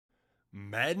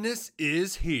Madness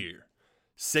is here.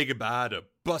 Say goodbye to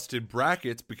busted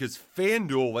brackets because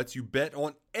FanDuel lets you bet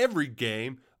on every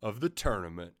game of the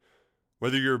tournament.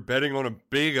 Whether you're betting on a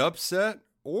big upset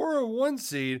or a one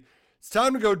seed, it's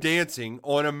time to go dancing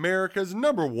on America's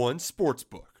 #1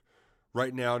 sportsbook.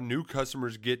 Right now, new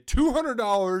customers get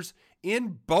 $200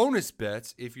 in bonus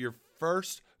bets if your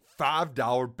first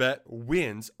 $5 bet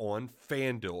wins on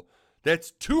FanDuel.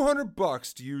 That's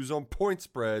 $200 to use on point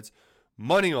spreads,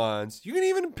 money lines. You can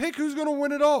even pick who's going to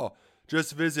win it all.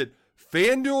 Just visit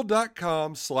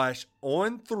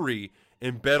FanDuel.com/on3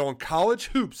 and bet on college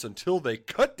hoops until they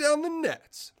cut down the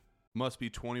nets. Must be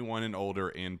 21 and older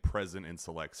and present in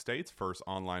select states. First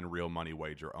online real money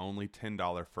wager only.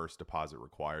 $10 first deposit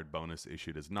required. Bonus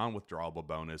issued as non-withdrawable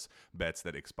bonus. Bets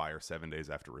that expire 7 days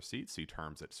after receipt. See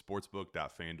terms at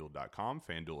sportsbook.fanduel.com.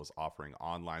 FanDuel is offering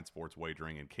online sports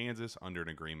wagering in Kansas under an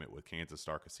agreement with Kansas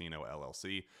Star Casino,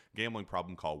 LLC. Gambling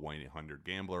problem? Call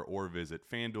 1-800-GAMBLER or visit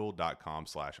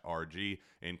fanduel.com/RG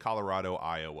in Colorado,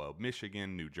 Iowa,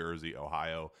 Michigan, New Jersey,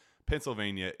 Ohio,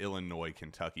 Pennsylvania, Illinois,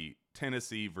 Kentucky,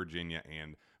 Tennessee, Virginia,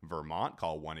 and Vermont.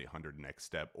 Call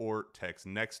 1-800-NEXT-STEP or text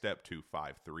NEXT-STEP to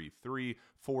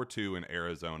 53342 in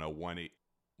Arizona,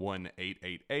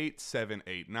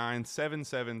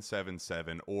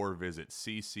 1-888-789-7777 or visit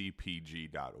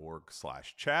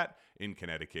ccpg.org/chat. In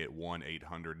Connecticut,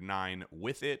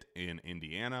 1-800-9-WITH-IT. In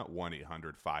Indiana,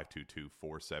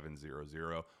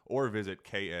 1-800-522-4700 or visit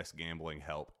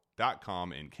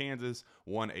ksgamblinghelp.com. In Kansas,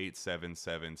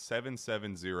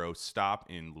 1-877-770-STOP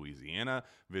in Louisiana.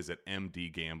 Visit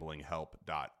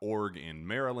mdgamblinghelp.org in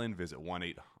Maryland. Visit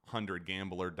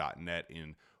 1-800-gambler.net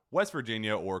in West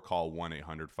Virginia or call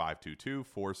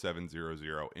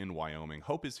 1-800-522-4700 in Wyoming.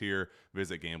 Hope is here.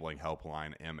 Visit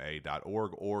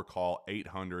gamblinghelplinema.org or call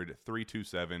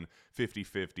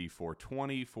 800-327-5050 for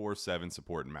 24/7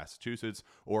 support in Massachusetts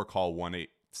or call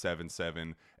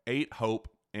 1-877-8-HOPE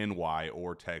NY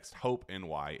or text Hope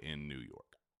NY in New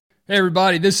York. Hey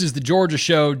everybody, this is the Georgia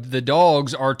Show. The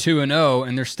Dawgs are 2-0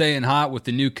 and they're staying hot with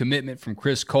the new commitment from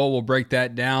Chris Cole. We'll break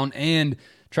that down and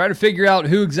try to figure out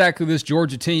who exactly this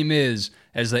Georgia team is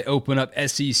as they open up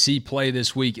SEC play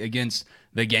this week against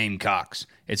the Gamecocks.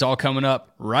 It's all coming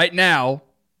up right now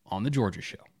on the Georgia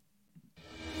Show.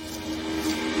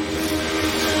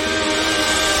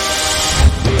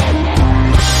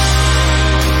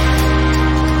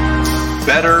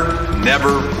 Better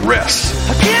never rest.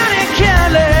 Counting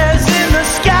careless in the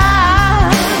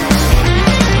sky.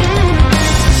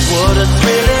 What a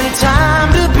thrilling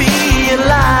time to be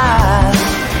alive.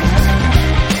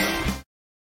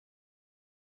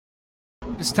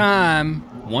 It's time,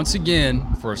 once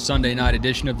again, for a Sunday night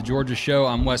edition of the Georgia Show.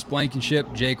 I'm Wes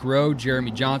Blankenship, Jake Rowe,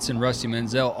 Jeremy Johnson, Rusty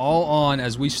Menzel, all on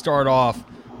as we start off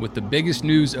with the biggest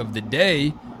news of the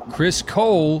day. Chris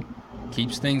Cole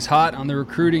keeps things hot on the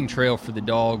recruiting trail for the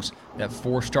Dawgs, that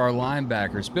 4-star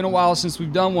linebacker. It's been a while since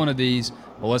we've done one of these,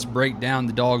 but let's break down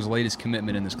the Dawgs' latest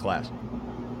commitment in this class.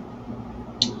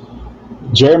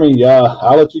 Jeremy,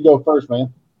 I'll let you go first,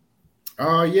 man.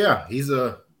 Yeah, he's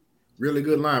a really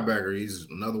good linebacker. He's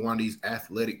another one of these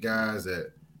athletic guys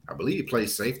that I believe he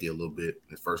plays safety a little bit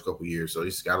in the first couple of years. So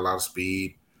he's got a lot of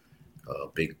speed,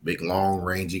 big, long,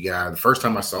 rangy guy. The first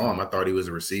time I saw him, I thought he was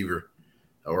a receiver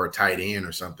or a tight end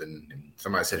or something. And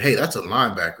somebody said, hey, that's a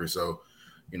linebacker. So,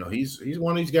 he's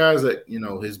one of these guys that,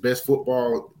 his best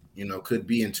football, could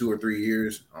be in 2 or 3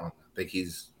 years. I think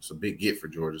it's a big get for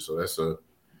Georgia. So that's a,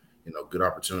 good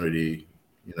opportunity,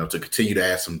 to continue to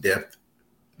add some depth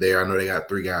there. I know they got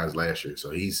 3 guys last year.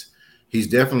 So he's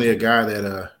definitely a guy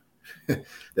that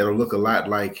that'll look a lot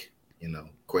like,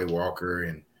 Quay Walker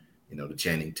and, the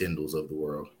Channing Tindalls of the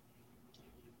world.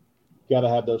 Got to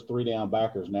have those 3 down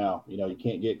backers now. You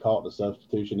can't get caught in the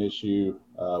substitution issue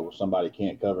where somebody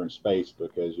can't cover in space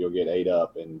because you'll get 8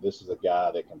 up. And this is a guy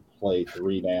that can play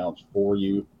 3 downs for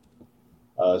you.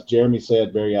 As Jeremy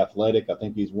said, very athletic. I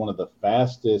think he's one of the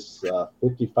fastest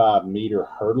 55-meter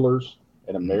hurdlers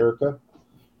in America.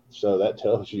 So that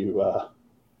tells you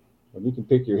when you can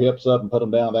pick your hips up and put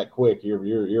them down that quick,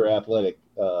 you're athletic.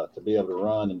 To be able to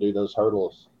run and do those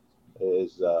hurdles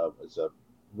is a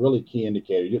really key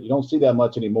indicator. You don't see that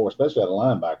much anymore, especially out of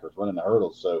linebackers running the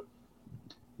hurdles. So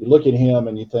you look at him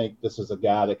and you think this is a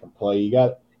guy that can play.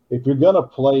 If you're going to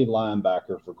play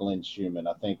linebacker for Glenn Schumann,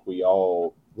 I think we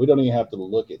don't even have to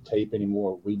look at tape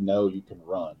anymore. We know you can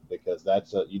run because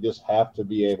you just have to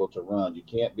be able to run. You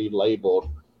can't be labeled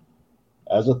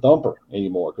as a thumper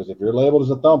anymore because if you're labeled as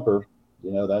a thumper,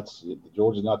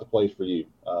 Georgia's not the place for you.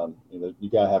 You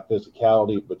got to have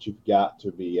physicality, but you've got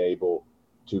to be able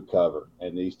to cover.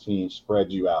 And these teams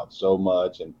spread you out so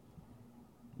much. And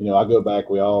I go back,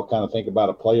 we all kind of think about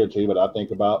a play or two, but I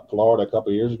think about Florida a couple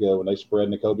of years ago when they spread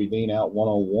Nakobe Dean out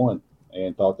one-on-one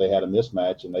and thought they had a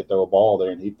mismatch, and they throw a ball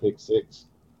there, and he picked six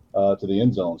to the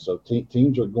end zone. So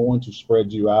teams are going to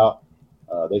spread you out.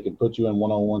 They can put you in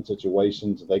one-on-one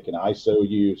situations. They can ISO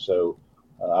you. So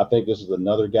I think this is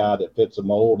another guy that fits a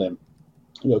mold. And,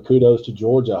 kudos to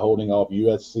Georgia holding off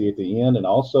USC at the end. And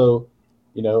also,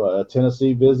 a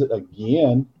Tennessee visit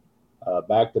again,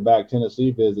 back-to-back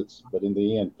Tennessee visits, but in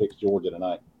the end picks Georgia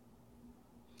tonight.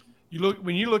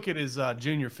 When you look at his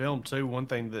junior film too, one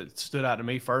thing that stood out to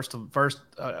me first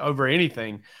over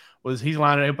anything was he's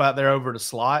lining up out there over the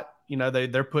slot.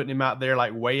 They're putting him out there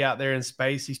like way out there in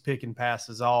space. He's picking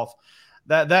passes off.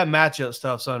 That matchup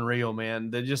stuff's unreal,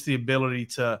 man. Just the ability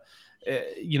to,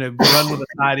 run with a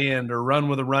tight end or run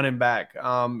with a running back.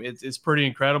 It's pretty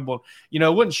incredible.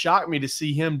 It wouldn't shock me to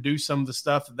see him do some of the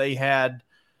stuff that they had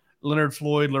Leonard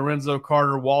Floyd, Lorenzo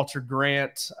Carter, Walter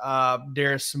Grant,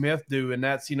 Darius Smith do, and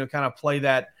that's kind of play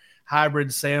that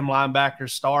hybrid Sam linebacker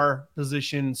star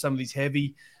position. Some of these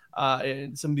heavy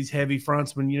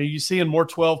frontsmen. You're seeing more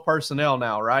 12 personnel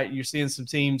now, right? You're seeing some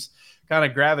teams kind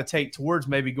of gravitate towards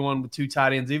maybe going with two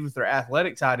tight ends, even if they're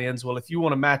athletic tight ends. Well, if you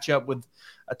want to match up with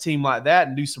a team like that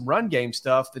and do some run game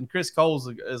stuff, then Chris Cole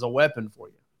is a weapon for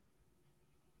you.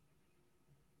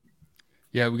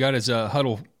 Yeah, we got his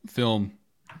huddle film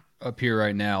up here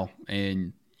right now,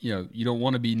 and you don't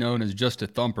want to be known as just a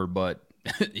thumper, but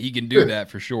he can do that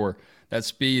for sure. That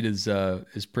speed is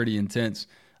pretty intense.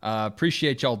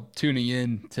 Appreciate y'all tuning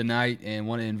in tonight, and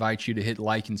want to invite you to hit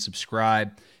like and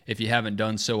subscribe if you haven't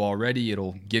done so already.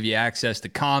 It'll give you access to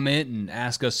comment and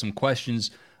ask us some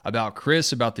questions about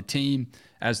Chris, about the team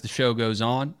as the show goes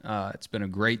on. It's been a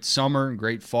great summer,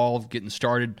 great fall of getting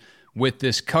started with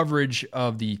this coverage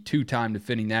of the two-time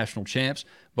defending national champs,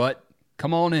 but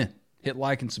come on in, hit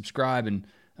like and subscribe, and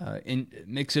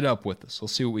mix it up with us. We'll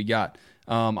see what we got.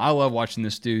 I love watching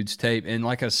this dude's tape. And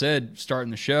like I said, starting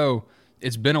the show,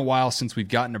 it's been a while since we've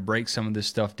gotten to break some of this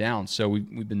stuff down. So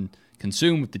we've been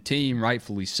consumed with the team,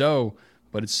 rightfully so.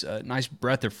 But it's a nice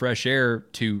breath of fresh air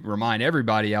to remind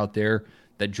everybody out there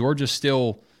that Georgia's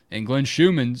still, and Glenn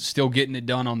Schumann's still getting it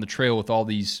done on the trail with all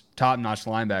these top-notch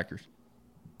linebackers.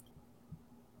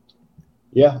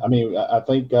 Yeah, I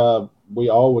think we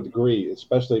all would agree,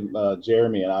 especially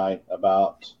Jeremy and I,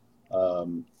 about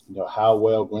how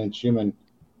well Glenn Schumann.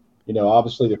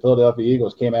 Obviously the Philadelphia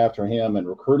Eagles came after him, and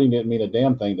recruiting didn't mean a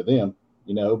damn thing to them.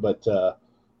 But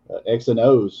X and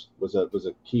O's was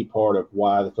a key part of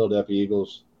why the Philadelphia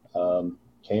Eagles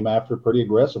came after pretty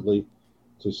aggressively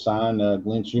to sign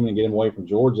Glenn Schumann and get him away from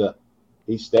Georgia.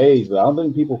 He stays, but I don't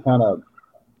think people kind of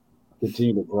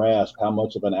continue to grasp how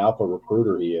much of an alpha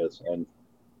recruiter he is, and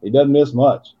he doesn't miss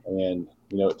much. And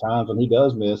at times when he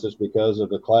does miss, it's because of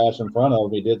the clash in front of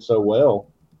him. He did so well.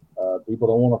 People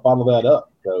don't want to follow that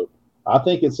up. So I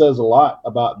think it says a lot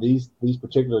about these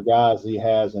particular guys he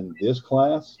has in this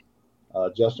class,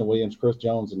 Justin Williams, Chris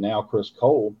Jones, and now Chris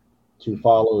Cole, to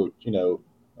follow,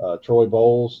 Troy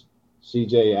Bowles,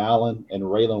 C.J. Allen, and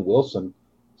Raylan Wilson.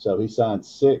 So he signed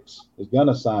six. He's going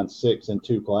to sign six in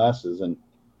two classes. And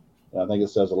I think it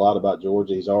says a lot about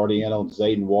Georgia. He's already in on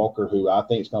Zayden Walker, who I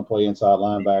think is going to play inside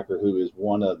linebacker, who is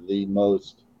one of the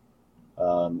most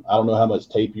I don't know how much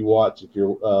tape you watch if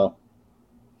you're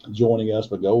joining us,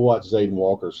 but go watch Zayden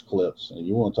Walker's clips. And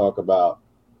you want to talk about,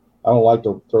 I don't like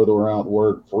to throw the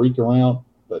word freak around,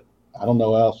 but I don't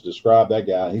know how else to describe that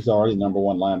guy. He's already number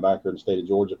one linebacker in the state of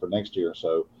Georgia for next year.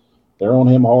 So they're on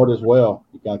him hard as well.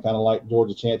 You kind of like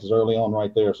Georgia's chances early on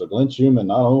right there. So Glenn Schumann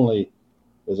not only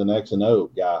is an X and O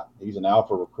guy, he's an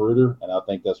alpha recruiter, and I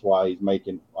think that's why he's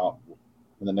making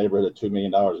in the neighborhood of $2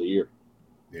 million a year.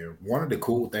 Yeah, one of the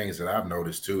cool things that I've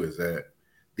noticed too is that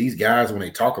these guys, when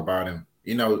they talk about him,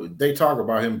 they talk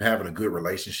about him having a good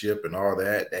relationship and all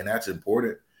that, and that's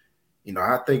important.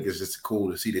 I think it's just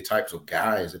cool to see the types of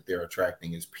guys that they're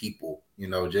attracting as people.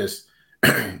 Just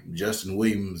Justin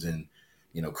Williams and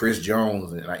Chris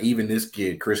Jones, and even this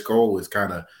kid Chris Cole is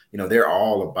kind of they're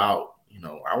all about.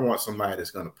 I want somebody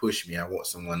that's going to push me. I want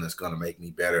someone that's going to make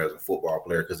me better as a football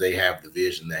player, because they have the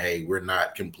vision that, hey, we're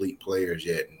not complete players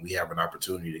yet, and we have an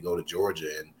opportunity to go to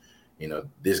Georgia. And,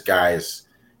 this guy is,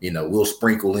 we'll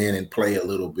sprinkle in and play a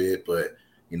little bit, but,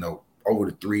 over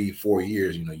the 3-4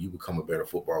 years, you become a better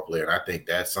football player. And I think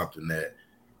that's something that,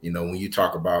 when you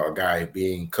talk about a guy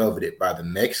being coveted by the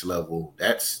next level,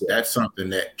 that's something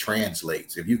that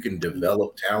translates. If you can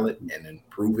develop talent and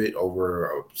improve it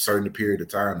over a certain period of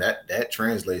time, that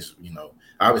translates.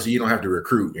 Obviously you don't have to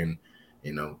recruit, and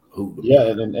who. Yeah,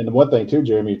 and one thing too,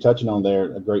 Jeremy, you're touching on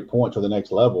there, a great point to the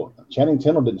next level. Channing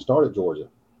Tindall didn't start at Georgia;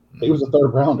 he was a third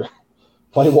rounder.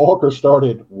 Clay Walker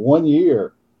started 1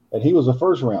 year, and he was a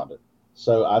first rounder.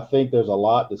 So I think there's a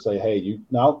lot to say, hey, you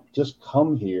now just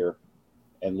come here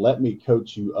and let me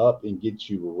coach you up and get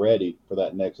you ready for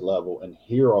that next level. And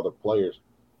here are the players.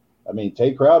 I mean,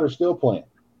 Tate Crowder's still playing,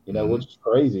 which is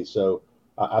crazy. So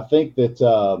I think that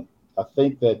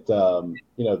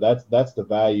that's the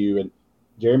value. And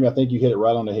Jeremy, I think you hit it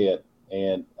right on the head.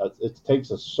 And it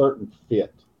takes a certain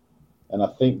fit. And I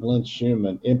think Glenn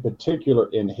Schumann, in particular,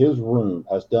 in his room,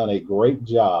 has done a great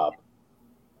job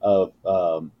of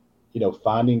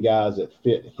finding guys that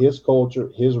fit his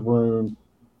culture, his room.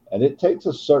 And it takes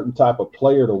a certain type of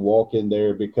player to walk in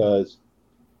there, because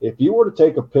if you were to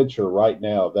take a picture right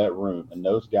now of that room and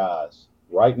those guys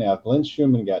right now, if Glenn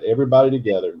Schumann got everybody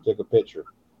together and took a picture,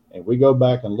 and we go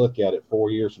back and look at it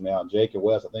 4 years from now, and Jake and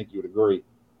Wes, I think you would agree,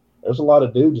 there's a lot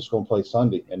of dudes just going to play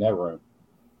Sunday in that room.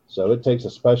 So it takes a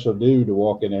special dude to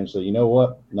walk in there and say, you know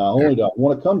what? Not only do I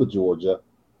want to come to Georgia,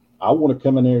 I want to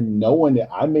come in there knowing that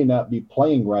I may not be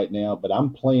playing right now, but I'm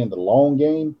playing the long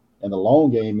game. And the long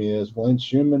game is Glenn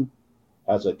Schumann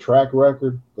has a track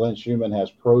record. Glenn Schumann has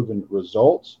proven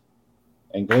results.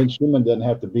 And Glenn Schumann doesn't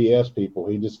have to BS people.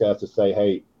 He just has to say,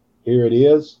 hey, here it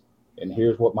is, and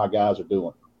here's what my guys are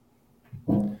doing.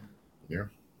 Yeah.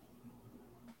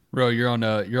 Bro, you're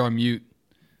on mute.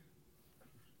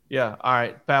 Yeah. All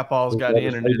right. Papaw's got the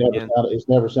internet again. It's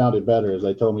never sounded better, as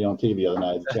they told me on TV the other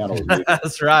night. The channel was muted.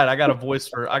 That's right. I got a voice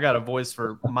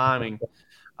for miming.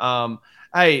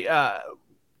 Hey,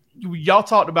 y'all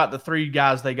talked about the three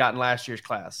guys they got in last year's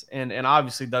class, and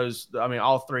obviously those, I mean,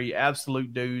 all three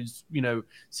absolute dudes.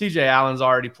 CJ Allen's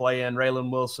already playing.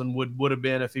 Raylan Wilson would have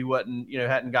been if he wasn't,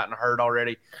 hadn't gotten hurt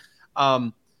already.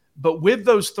 But with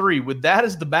those three, with that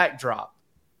as the backdrop,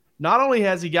 not only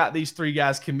has he got these three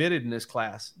guys committed in this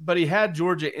class, but he had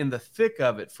Georgia in the thick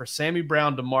of it for Sammy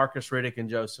Brown, DeMarcus Riddick, and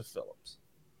Joseph Phillips.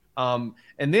 And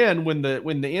then when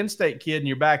the in-state kid in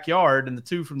your backyard and the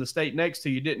two from the state next to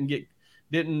you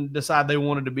didn't decide they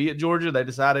wanted to be at Georgia, they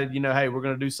decided, hey, we're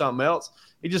going to do something else.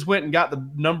 He just went and got the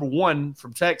number 1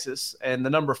 from Texas and the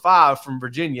number 5 from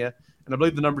Virginia, and I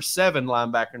believe the number 7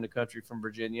 linebacker in the country from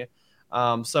Virginia.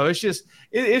 So it's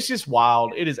just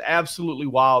wild. It is absolutely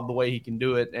wild the way he can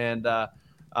do it. And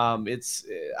it's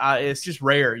just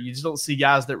rare. You just don't see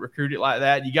guys that recruit it like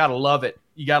that. You got to love it.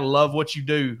 You got to love what you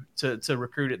do to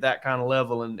recruit at that kind of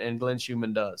level. And Glenn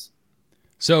Schumann does.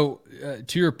 So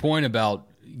to your point about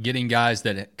getting guys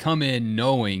that come in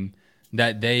knowing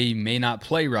that they may not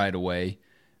play right away,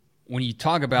 when you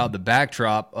talk about the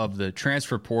backdrop of the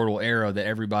transfer portal era that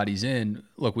everybody's in,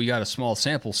 look, we got a small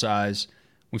sample size.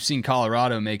 We've seen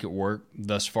Colorado make it work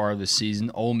thus far this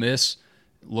season. Ole Miss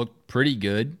looked pretty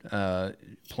good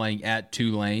playing at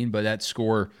Tulane, but that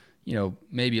score,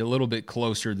 maybe a little bit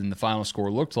closer than the final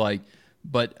score looked like.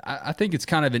 But I think it's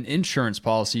kind of an insurance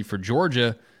policy for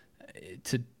Georgia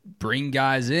to bring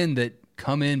guys in that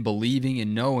come in believing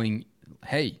and knowing,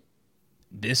 hey,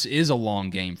 this is a long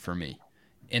game for me.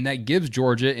 And that gives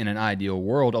Georgia, in an ideal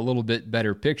world, a little bit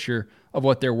better picture of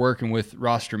what they're working with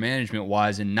roster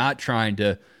management-wise, and not trying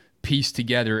to piece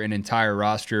together an entire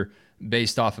roster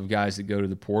based off of guys that go to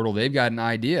the portal. They've got an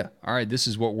idea. All right, this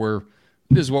is what we're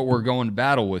going to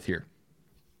battle with here.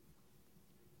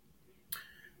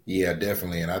 Yeah,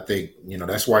 definitely. And I think,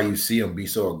 that's why you see them be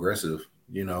so aggressive,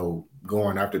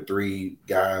 going after three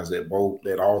guys that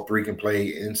all three can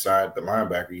play inside the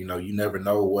linebacker. You never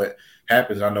know what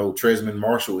happens. I know Tresman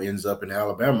Marshall ends up in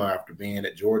Alabama after being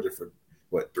at Georgia for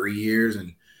 3 years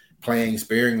and playing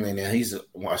sparingly, and he's a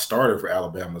starter for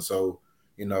Alabama. So,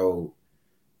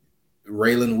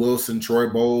 Raylan Wilson, Troy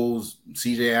Bowles,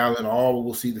 CJ Allen, all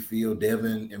will see the field.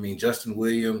 Devin, Justin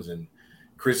Williams and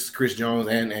Chris Jones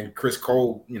and Chris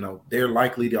Cole, they're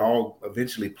likely to all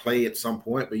eventually play at some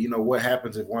point. But what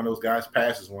happens if one of those guys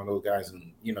passes one of those guys,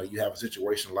 and you have a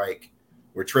situation like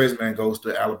where Tresman goes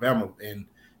to Alabama, and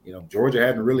Georgia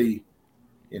hadn't really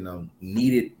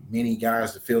needed many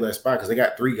guys to fill that spot because they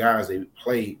got three guys they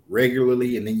play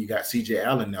regularly, and then you got CJ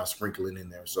Allen now sprinkling in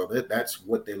there. So that's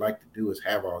what they like to do, is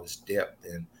have all this depth.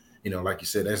 And like you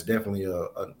said, that's definitely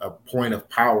a point of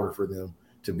power for them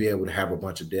to be able to have a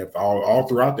bunch of depth all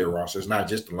throughout their roster. It's not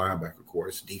just the linebacker core,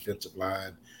 it's defensive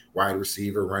line, wide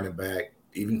receiver, running back,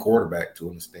 even quarterback to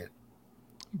an extent.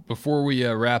 Before we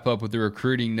wrap up with the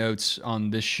recruiting notes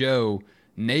on this show,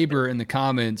 Neighbor in the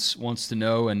comments wants to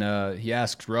know, and he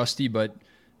asks Rusty, but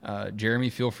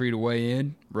Jeremy, feel free to weigh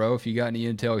in. Bro, if you got any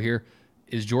intel here,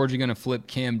 is Georgia going to flip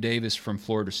Cam Davis from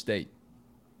Florida State?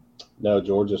 No,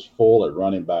 Georgia's full at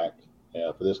running back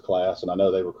for this class, and I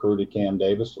know they recruited Cam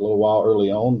Davis a little while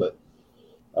early on, but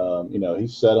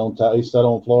he's set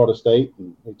on Florida State,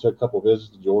 and he took a couple visits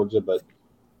to Georgia. But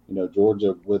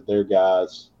Georgia with their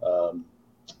guys,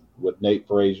 with Nate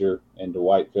Frazier and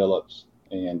Dwight Phillips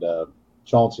and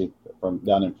Chauncey from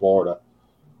down in Florida,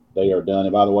 they are done.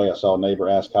 And by the way, I saw a neighbor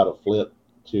ask how to flip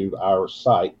to our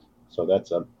site, so that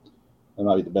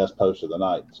might be the best post of the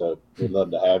night. So we'd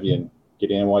love to have you and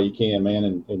get in while you can, man,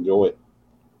 and enjoy it.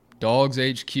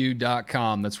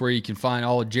 DawgsHQ.com. That's where you can find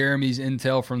all of Jeremy's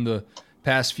intel from the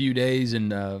past few days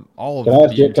and all of Can I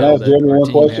ask Jeremy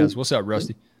one question? has. What's up,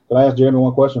 Rusty? Can I ask Jeremy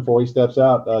one question before he steps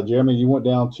out? Jeremy, you went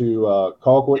down to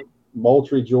Colquitt,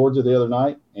 Moultrie, Georgia the other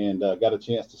night and got a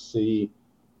chance to see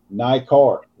Nye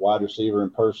Carr, wide receiver, in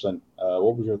person.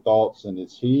 What was your thoughts? And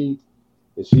is he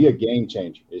a game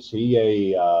changer? Is he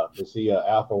a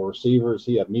alpha receiver? Is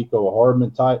he a Miko Hardman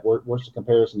type? What's the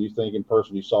comparison you think in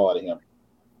person you saw out of him?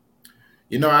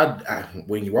 I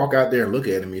when you walk out there and look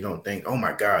at him, you don't think, oh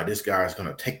my God, this guy's going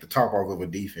to take the top off of a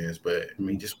defense. But I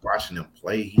mean, just watching him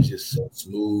play, he's just so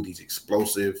smooth. He's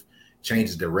explosive,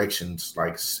 changes directions.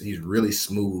 Like, he's really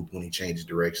smooth when he changes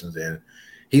directions. And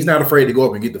he's not afraid to go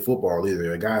up and get the football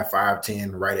either. A guy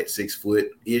 5'10", right at 6 foot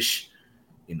ish,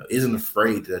 isn't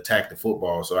afraid to attack the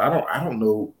football. So I don't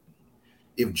know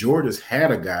if Georgia's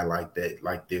had a guy like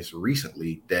this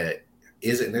recently that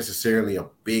isn't necessarily a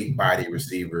big body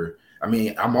receiver. I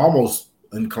mean, I'm almost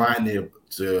inclined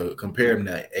to compare him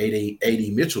to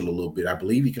A.D. Mitchell a little bit. I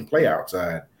believe he can play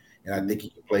outside, and I think he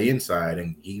can play inside.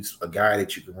 And he's a guy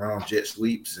that you can run on jet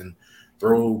sweeps and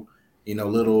throw,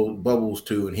 little bubbles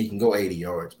to, and he can go 80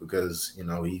 yards because,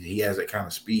 he has that kind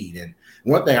of speed. And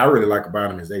one thing I really like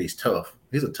about him is that he's tough.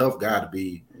 He's a tough guy to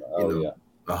be,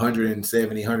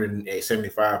 170,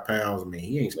 175 pounds. I mean,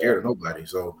 he ain't scared of nobody.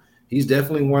 So he's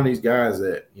definitely one of these guys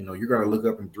that, you're going to look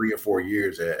up in 3 or 4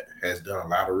 years that has done a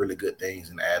lot of really good things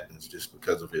in Athens just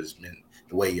because of the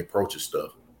way he approaches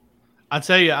stuff. I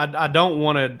tell you, I don't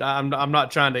want to. I'm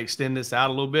not trying to extend this out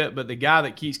a little bit, but the guy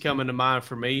that keeps coming to mind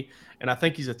for me, and I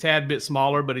think he's a tad bit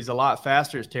smaller, but he's a lot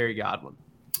faster, is Terry Godwin.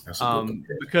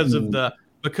 Because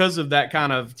of that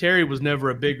kind of, Terry was never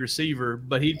a big receiver,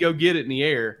 but he'd go get it in the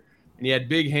air, and he had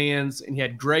big hands and he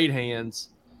had great hands,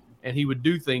 and he would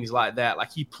do things like that.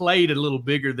 Like, he played a little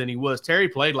bigger than he was. Terry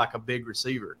played like a big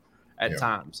receiver at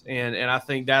times, and I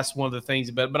think that's one of the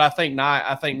things. But I think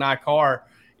Nye Carr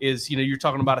is, you're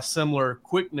talking about a similar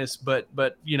quickness, but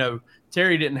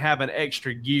Terry didn't have an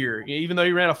extra gear, even though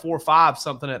he ran a 4.5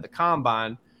 something at the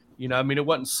combine. It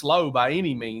wasn't slow by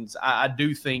any means. I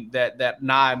do think that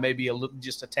Nye maybe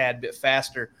just a tad bit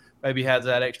faster, maybe has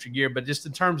that extra gear. But just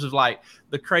in terms of like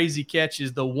the crazy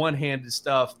catches, the one-handed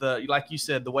stuff, like you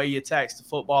said, the way he attacks the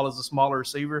football as a smaller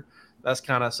receiver, that's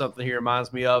kind of something he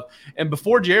reminds me of. And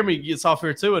before Jeremy gets off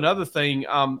here too, another thing,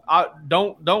 I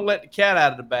don't let the cat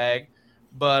out of the bag.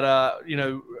 But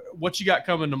what you got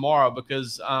coming tomorrow?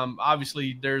 Because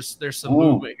obviously there's some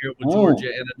movement here with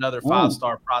Georgia and another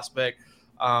 5-star prospect.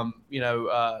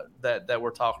 That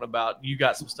we're talking about. You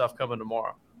got some stuff coming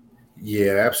tomorrow.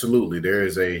 Yeah, absolutely.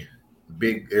 There's a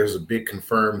big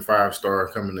confirmed 5-star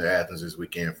coming to Athens this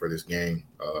weekend for this game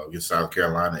against South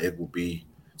Carolina.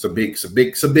 It's a big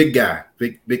guy,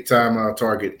 big time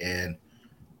target, and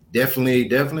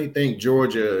definitely think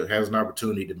Georgia has an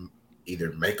opportunity to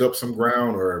either make up some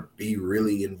ground or be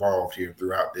really involved here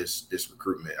throughout this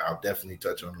recruitment. I'll definitely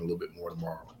touch on it a little bit more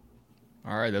tomorrow.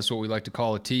 All right, that's what we like to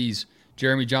call a tease.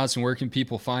 Jeremy Johnson, where can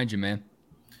people find you, man?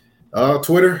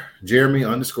 Twitter,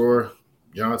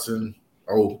 Jeremy_Johnson.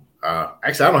 Actually,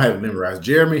 I don't have it memorized.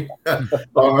 Jeremy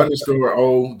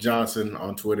 _O Johnson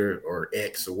on Twitter or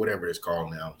X or whatever it's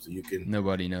called now. So you can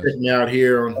nobody knows. Check me out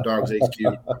here on Dawgs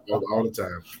HQ all the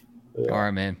time. All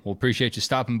right, man. Well, appreciate you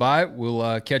stopping by.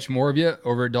 We'll catch more of you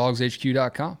over at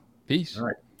DawgsHQ.com. Peace. All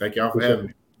right. Thank y'all for having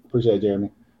me. Appreciate it, Jeremy.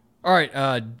 All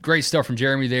right. Great stuff from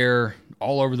Jeremy there.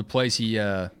 All over the place. He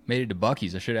made it to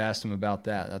Buc-ee's. I should have asked him about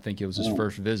that. I think it was his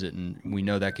first visit, and we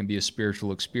know that can be a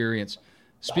spiritual experience.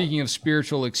 Speaking of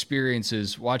spiritual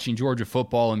experiences, watching Georgia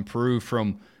football improve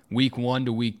from week 1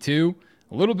 to week 2.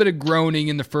 A little bit of groaning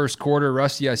in the first quarter.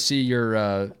 Rusty, I see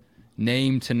your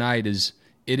name tonight is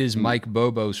 "It is Mike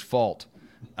Bobo's fault."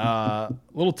 A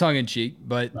little tongue-in-cheek,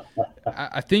 but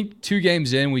I think 2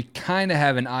 games in, we kind of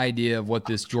have an idea of what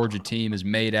this Georgia team is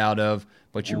made out of,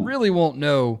 but you really won't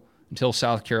know until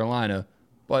South Carolina.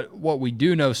 But what we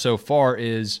do know so far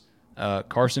is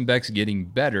Carson Beck's getting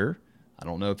better. I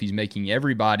don't know if he's making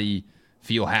everybody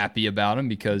feel happy about him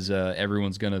because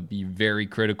everyone's going to be very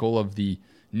critical of the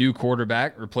new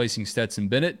quarterback replacing Stetson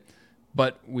Bennett.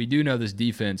 But we do know this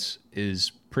defense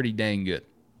is pretty dang good.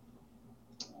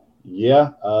 Yeah,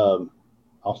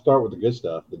 I'll start with the good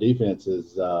stuff. The defense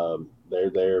is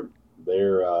they're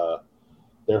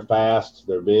they're fast,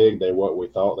 they're big, they're what we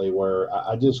thought they were.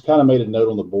 I just kind of made a note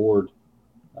on the board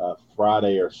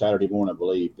Friday or Saturday morning, I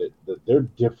believe, that they're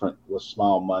different with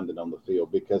Smile Munden on the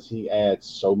field because he adds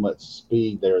so much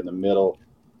speed there in the middle.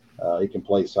 He can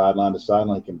play sideline to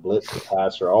sideline. He can blitz the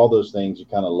passer. All those things you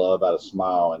kind of love out of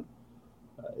Smile,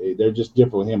 and they're just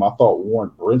different with him. I thought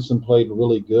Warren Brinson played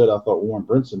really good. I thought Warren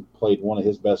Brinson played one of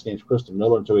his best games. Christian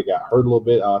Miller, until he got hurt a little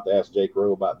bit. I'll have to ask Jake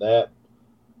Rowe about that.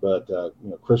 But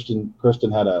Christian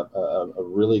had a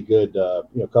really good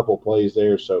couple of plays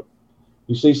there. So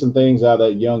you see some things out of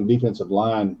that young defensive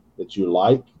line that you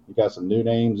like. You got some new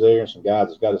names there, some guys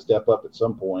that's got to step up at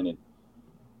some point. And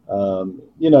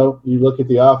you look at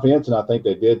the offense, and I think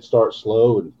they did start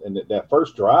slow. And that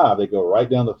first drive, they go right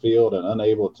down the field and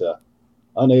unable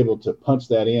to punch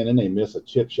that in, and they miss a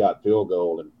chip shot field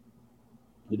goal. And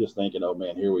you're just thinking, oh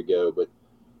man, here we go. But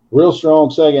real strong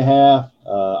second half.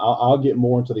 I'll get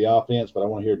more into the offense, but I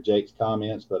want to hear Jake's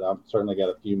comments. But I've certainly got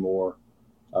a few more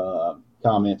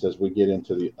comments as we get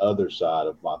into the other side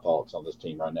of my thoughts on this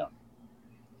team right now.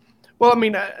 Well, I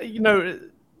mean,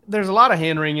 there's a lot of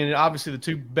hand wringing, and obviously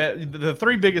the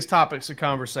three biggest topics of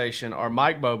conversation are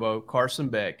Mike Bobo, Carson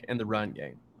Beck, and the run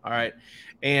game. All right,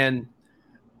 and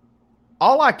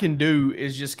all I can do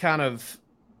is just kind of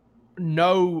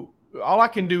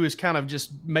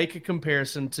just make a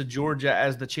comparison to Georgia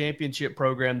as the championship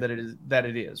program that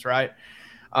it is, right?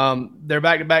 They're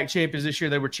back-to-back champions this year.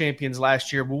 They were champions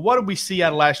last year. Well, what did we see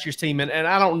out of last year's team? And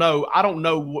I don't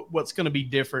know what's going to be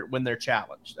different when they're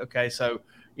challenged. Okay, so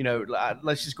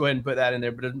let's just go ahead and put that in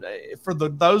there. But for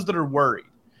those that are worried,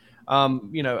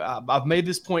 I've made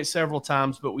this point several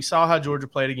times, but we saw how Georgia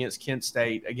played against Kent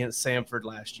State, against Samford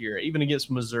last year, even against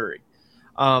Missouri.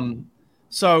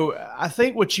 So I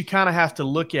think what you kind of have to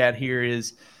look at here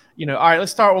is, all right,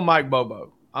 let's start with Mike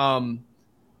Bobo.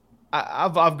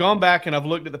 I've gone back and I've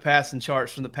looked at the passing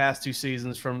charts from the past two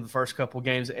seasons from the first couple of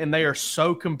games, and they are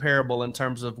so comparable in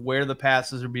terms of where the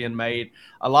passes are being made.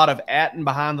 A lot of at and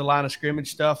behind the line of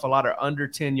scrimmage stuff, a lot of under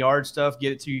 10-yard stuff,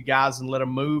 get it to you guys and let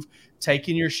them move,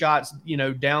 taking your shots,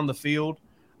 down the field.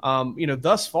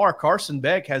 Thus far, Carson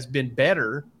Beck has been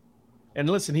better. And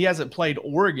listen, he hasn't played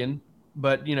Oregon,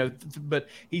 but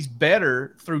he's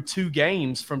better through two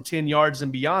games from 10 yards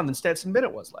and beyond than Stetson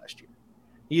Bennett was last year.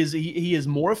 He is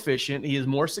more efficient. He is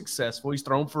more successful. He's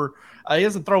thrown for he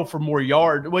hasn't thrown for more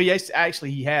yards. Well, yes,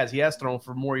 actually he has. He has thrown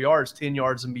for more yards, 10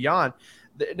 yards and beyond.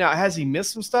 Now, has he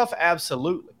missed some stuff?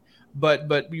 Absolutely.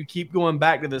 But you keep going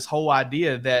back to this whole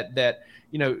idea that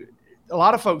a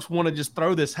lot of folks want to just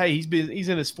throw this, hey, he's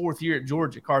in his fourth year at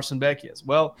Georgia, Carson Beck is.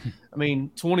 Well, I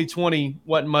mean, 2020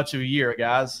 wasn't much of a year,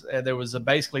 guys. There was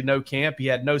basically no camp. He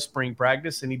had no spring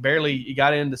practice, and he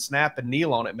got in to snap and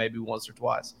kneel on it maybe once or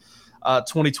twice.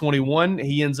 2021,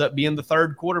 he ends up being the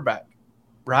third quarterback,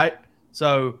 right?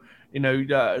 So,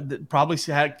 probably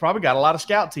got a lot of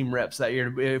scout team reps that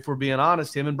year, if we're being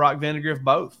honest, him and Brock Vandegrift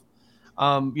both.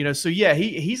 So yeah,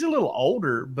 he's a little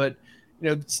older, but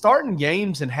starting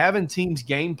games and having teams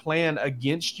game plan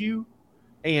against you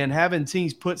and having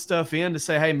teams put stuff in to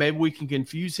say, hey, maybe we can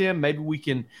confuse him. Maybe we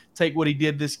can take what he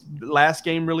did this last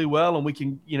game really well and we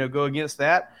can, go against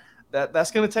that. That's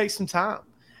going to take some time.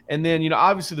 And then,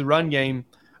 obviously the run game,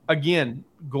 again,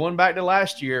 going back to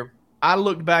last year, I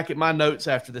looked back at my notes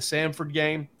after the Samford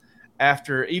game,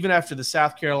 even after the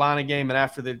South Carolina game and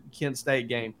after the Kent State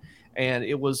game. And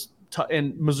it was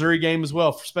and Missouri game as well,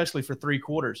 especially for three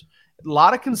quarters. A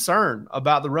lot of concern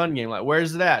about the run game. Like,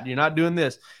 where's it at? You're not doing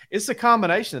this. It's a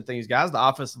combination of things, guys. The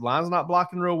offensive line's not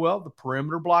blocking real well. The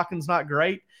perimeter blocking's not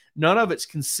great. None of it's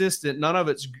consistent. None of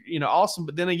it's, awesome.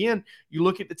 But then again, you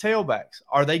look at the tailbacks.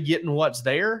 Are they getting what's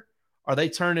there? Are they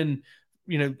turning,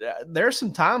 there are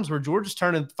some times where Georgia's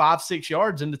turning 5-6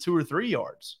 yards into 2 or 3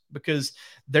 yards because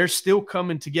they're still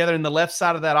coming together. And the left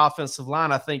side of that offensive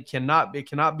line, I think, cannot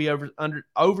be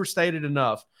overstated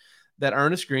enough that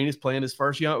Ernest Green is playing his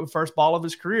first ball of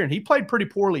his career. And he played pretty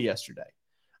poorly yesterday.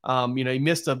 He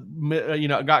missed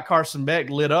got Carson Beck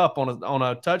lit up on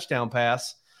a touchdown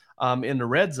pass in the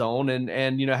red zone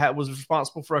and was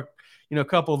responsible for a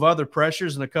couple of other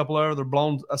pressures and a couple of other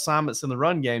blown assignments in the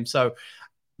run game. So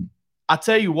I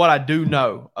tell you what I do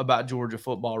know about Georgia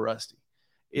football, Rusty,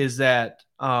 is that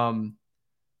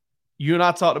you and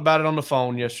I talked about it on the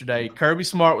phone yesterday. Kirby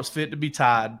Smart was fit to be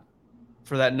tied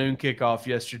for that noon kickoff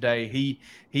yesterday.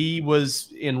 He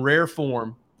was in rare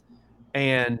form,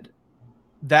 and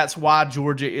that's why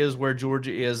Georgia is where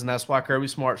Georgia is, and that's why Kirby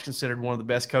Smart's considered one of the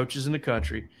best coaches in the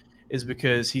country, is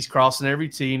because he's crossing every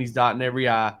T and he's dotting every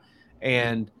I.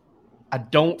 And I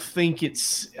don't think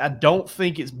it's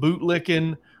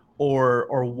bootlicking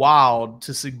or wild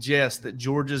to suggest that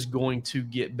Georgia's going to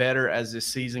get better as this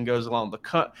season goes along.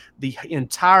 The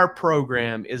entire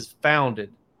program is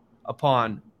founded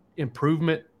upon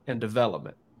improvement and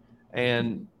development.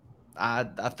 And I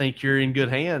think you're in good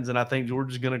hands, and I think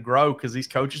Georgia's going to grow because these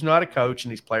coaches know how to coach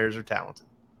and these players are talented.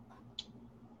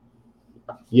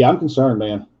 Yeah, I'm concerned,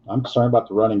 man. I'm concerned about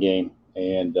the running game.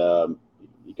 And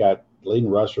you got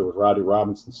leading rusher with Rodney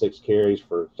Robinson, 6 carries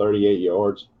for 38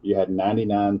 yards. You had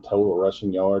 99 total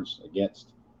rushing yards against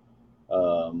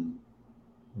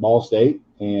Ball State.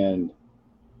 And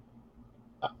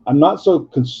I'm not so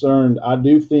concerned. I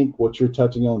do think what you're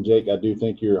touching on, Jake, I do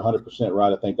think you're 100%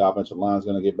 right. I think the offensive line is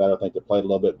going to get better. I think they played a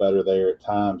little bit better there at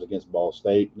times against Ball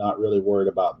State. Not really worried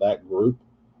about that group.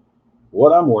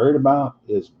 What I'm worried about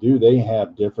is, do they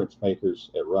have difference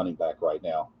makers at running back right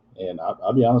now? And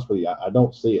I'll be honest with you, I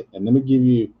don't see it. And let me give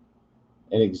you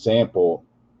an example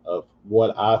of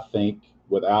what I think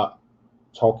without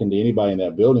talking to anybody in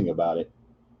that building about it.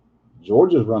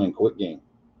 Georgia's running quick game.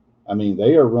 I mean,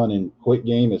 they are running quick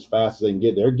game as fast as they can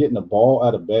get. They're getting the ball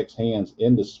out of Beck's hands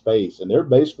into space, and they're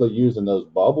basically using those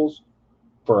bubbles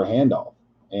for a handoff.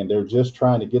 And they're just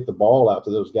trying to get the ball out to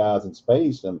those guys in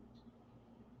space. And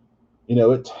you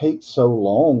know, it takes so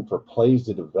long for plays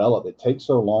to develop. It takes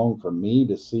so long for me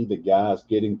to see the guys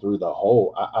getting through the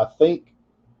hole. I think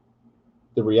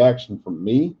the reaction from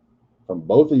me, from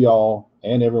both of y'all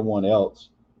and everyone else,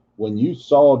 when you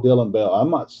saw Dillon Bell,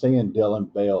 I'm not saying Dillon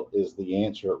Bell is the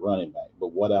answer at running back,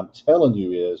 but what I'm telling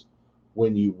you is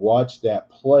when you watch that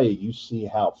play, you see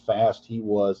how fast he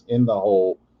was in the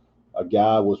hole. A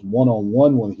guy was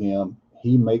one-on-one with him.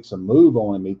 He makes a move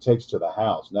on him. He takes to the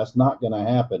house. And that's not going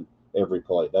to happen every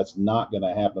play. That's not going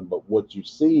to happen. But what you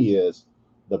see is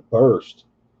the burst.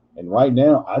 And right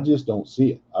now, I just don't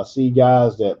see it. I see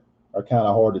guys that are kind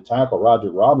of hard to tackle.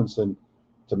 Roger Robinson,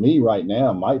 to me right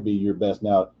now, might be your best.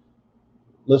 Now,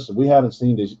 listen, we haven't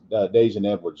seen Dejan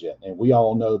Edwards yet. And we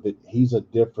all know that he's a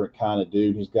different kind of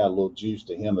dude. He's got a little juice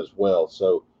to him as well.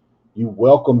 So you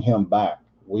welcome him back.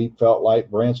 We felt like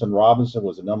Branson Robinson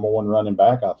was the number 1 running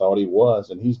back. I thought he was,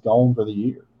 and he's gone for the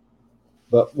year.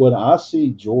 But when I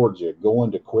see Georgia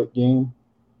going to quick game,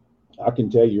 I can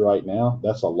tell you right now,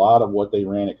 that's a lot of what they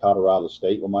ran at Colorado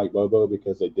State with Mike Bobo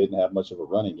because they didn't have much of a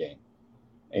running game.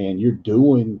 And you're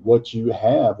doing what you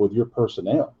have with your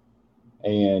personnel.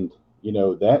 And, you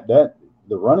know, that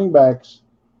the running backs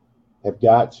have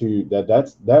got to,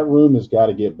 that room has got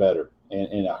to get better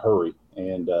in a hurry.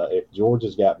 And if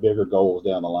Georgia's got bigger goals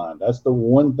down the line, that's the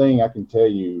one thing I can tell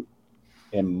you,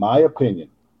 in my opinion,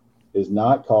 is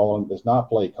not calling, it's not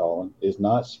play calling, it's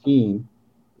not scheme.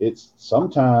 It's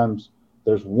sometimes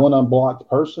there's one unblocked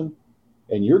person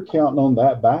and you're counting on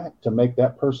that back to make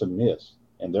that person miss.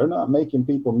 And they're not making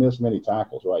people miss many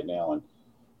tackles right now. And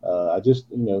I just,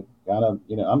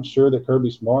 I'm sure that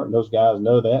Kirby Smart and those guys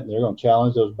know that, and they're going to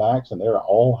challenge those backs, and they're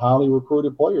all highly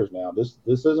recruited players now. This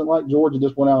isn't like Georgia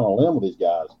just went out on a limb with these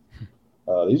guys.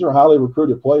 These are highly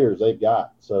recruited players they've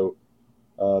got. So,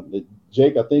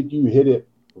 Jake, I think you hit it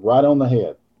right on the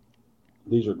head.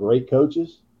 These are great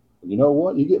coaches. And you know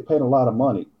what? You get paid a lot of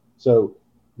money. So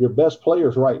your best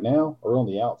players right now are on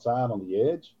the outside, on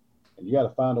the edge, and you got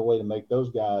to find a way to make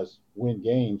those guys win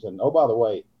games. And, oh, by the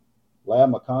way,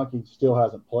 Lab McConkey still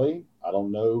hasn't played. I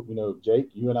don't know, Jake,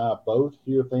 you and I both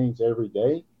hear things every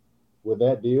day with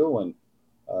that deal. And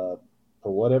for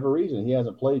whatever reason, he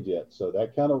hasn't played yet. So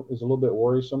that kind of is a little bit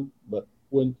worrisome. But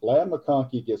when Lab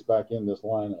McConkey gets back in this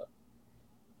lineup,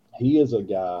 he is a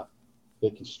guy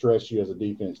that can stress you as a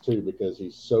defense too, because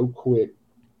he's so quick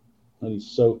and he's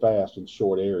so fast in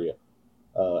short area.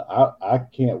 I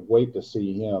can't wait to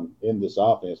see him in this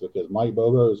offense because Mike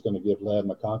Bobo is going to give Lab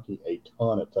McConkey a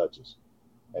ton of touches,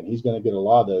 and he's going to get a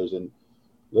lot of those. And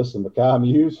listen, Makai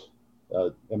Muse,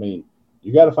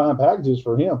 you got to find packages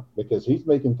for him because he's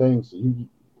making things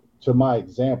to my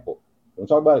example. When we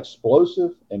talk about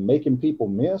explosive and making people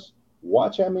miss,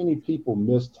 watch how many people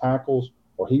miss tackles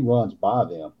or he runs by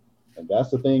them. And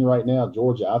that's the thing right now,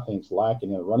 Georgia, I think, is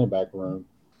lacking in the running back room.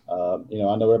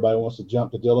 I know everybody wants to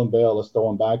jump to Dillon Bell. Let's throw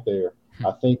him back there.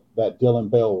 I think that Dillon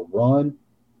Bell run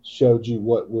showed you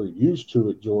what we're used to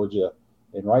at Georgia.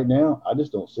 And right now, I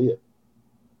just don't see it.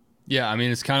 Yeah, I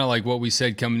mean, it's kind of like what we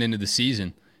said coming into the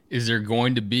season. Is there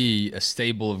going to be a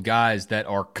stable of guys that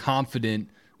are confident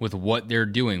with what they're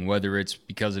doing, whether it's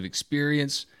because of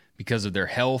experience, because of their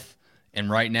health? And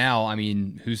right now, I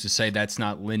mean, who's to say that's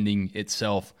not lending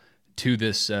itself to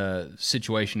this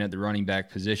situation at the running back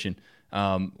position?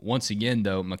 Once again,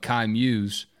 though, Makai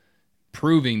Muse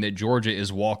proving that Georgia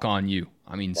is walk-on you.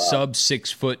 I mean, sub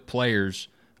 6 foot players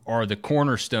are the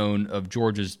cornerstone of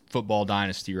Georgia's football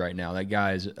dynasty right now. That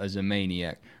guy is a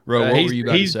maniac. Ro, what were you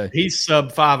about to say? He's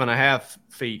sub 5.5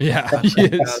 feet. Yeah, he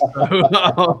is.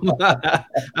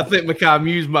 I think Mekhi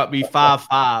Muse might be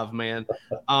 5'5", man.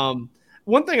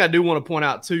 One thing I do want to point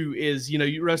out too is,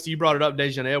 Rusty, you brought it up,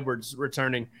 Dejan Edwards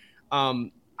returning. I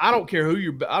don't care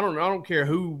who I don't care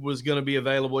who was going to be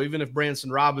available, even if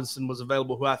Branson Robinson was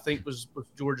available, who I think was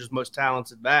Georgia's most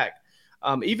talented back.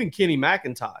 Even Kenny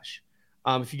McIntosh.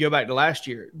 If you go back to last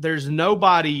year, there's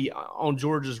nobody on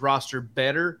Georgia's roster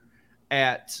better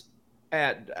at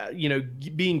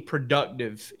being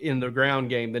productive in the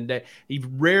ground game than Day. He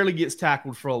rarely gets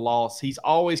tackled for a loss. He's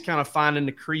always kind of finding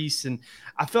the crease, and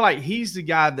I feel like he's the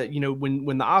guy that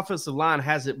when the offensive line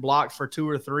has it blocked for 2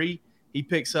 or 3, he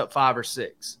picks up 5 or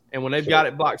 6, and when they've got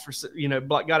it blocked for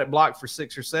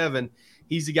 6 or 7,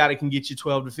 he's the guy that can get you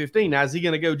 12 to 15. Now, is he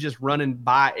going to go just running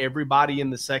by everybody in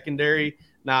the secondary?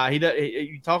 Nah,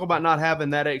 you talk about not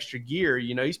having that extra gear.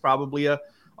 He's probably a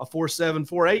 4.7,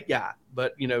 4.8 guy.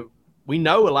 But, we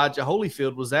know Elijah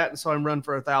Holyfield was that and saw him run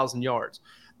for 1,000 yards.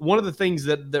 One of the things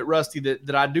that Rusty,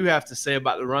 that I do have to say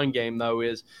about the run game, though,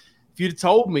 is if you'd have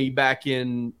told me back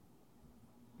in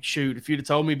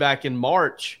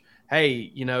March,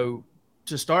 hey,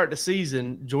 to start the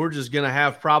season, Georgia's going to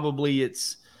have probably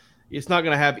it's not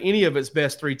going to have any of its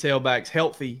best 3 tailbacks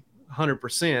healthy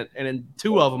 100%, and then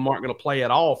 2 of them aren't going to play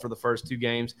at all for the first 2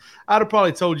 games, I'd have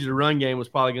probably told you the run game was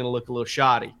probably going to look a little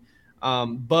shoddy.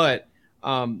 But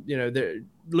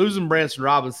losing Branson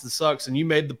Robinson sucks, and you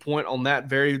made the point on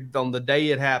the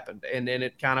day it happened, and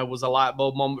it kind of was a light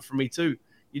bulb moment for me too.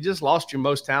 You just lost your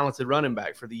most talented running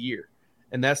back for the year,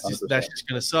 and that's just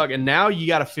going to suck. And now you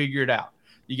got to figure it out.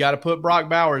 You got to put Brock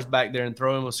Bowers back there and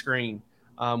throw him a screen.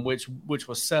 Which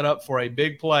was set up for a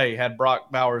big play had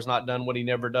Brock Bowers not done what he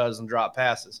never does and drop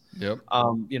passes. Yep.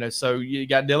 So you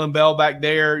got Dylan Bell back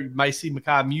there. You may see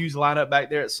Mekhi Muse line up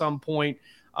back there at some point.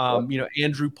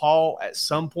 Andrew Paul at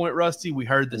some point, Rusty. We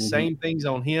heard the same things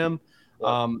on him.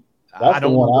 That's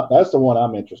the one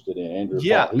I'm interested in, Andrew Paul.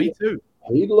 Yeah, me too.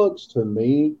 He looks to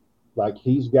me like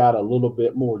he's got a little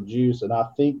bit more juice. And I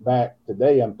think back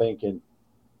today, I'm thinking,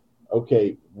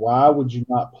 okay, why would you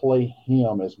not play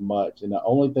him as much? And the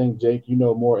only thing, Jake,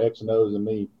 more X and O's than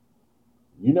me.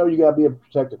 You got to be able to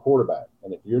protect the quarterback.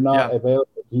 And if you're not available,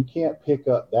 if you can't pick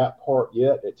up that part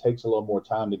yet, it takes a little more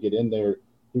time to get in there.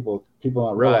 People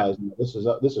don't realize this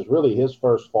is really his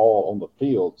first fall on the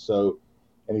field. So,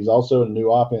 and he's also in a new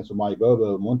offense with Mike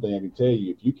Bobo. And one thing I can tell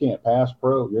you, if you can't pass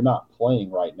pro, you're not playing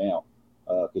right now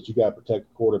because you got to protect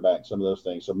the quarterback, some of those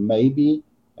things. So maybe.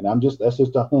 And that's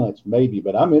just a hunch, maybe,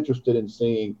 but I'm interested in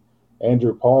seeing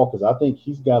Andrew Paul because I think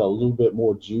he's got a little bit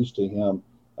more juice to him,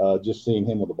 just seeing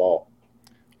him with the ball.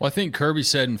 Well, I think Kirby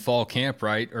said in fall camp,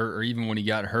 right, or even when he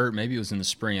got hurt, maybe it was in the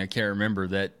spring, I can't remember,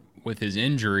 that with his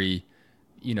injury,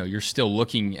 you're still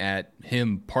looking at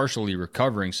him partially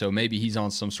recovering, so maybe he's on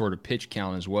some sort of pitch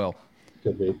count as well.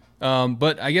 Could be.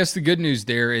 But I guess the good news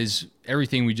there is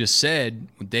everything we just said,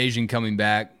 with Dejan coming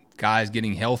back, guys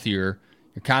getting healthier,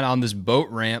 you're kind of on this boat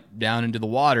ramp down into the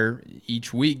water.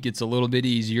 Each week gets a little bit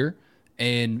easier,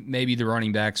 and maybe the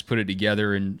running backs put it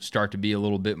together and start to be a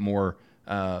little bit more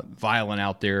violent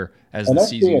out there as the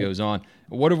season goes on.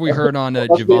 What have we heard on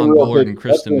Javon Bullard and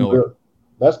Kristen Miller?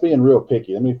 That's being real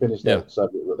picky. Let me finish that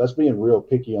subject. That's being real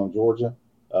picky on Georgia.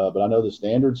 But I know the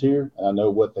standards here, and I know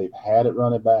what they've had at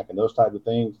running back and those type of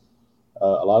things.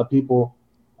 A lot of people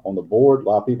on the board, a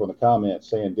lot of people in the comments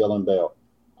saying Dylan Bell.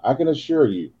 I can assure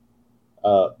you,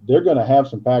 they're going to have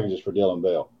some packages for Dylan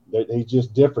Bell. He's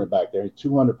just different back there. He's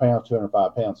 200 pounds,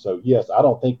 205 pounds. So, yes, I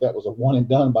don't think that was a one and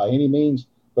done by any means,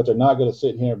 but they're not going to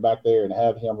sit here back there and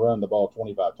have him run the ball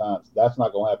 25 times. That's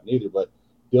not going to happen either. But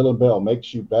Dylan Bell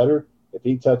makes you better. If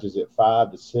he touches it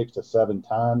 5 to 6 to 7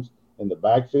 times in the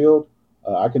backfield,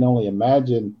 I can only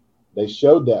imagine they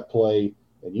showed that play.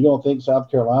 And you don't think South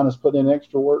Carolina's putting in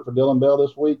extra work for Dylan Bell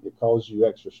this week? It causes you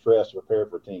extra stress to prepare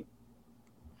for a team.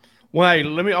 Well, hey,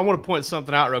 I want to point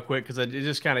something out real quick because it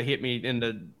just kind of hit me in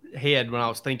the head when I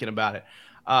was thinking about it.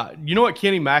 You know what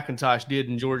Kenny McIntosh did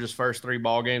in Georgia's first 3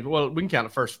 ball games? Well, we can count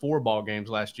the first 4 ball games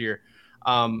last year.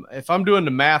 If I'm doing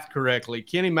the math correctly,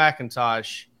 Kenny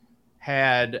McIntosh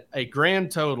had a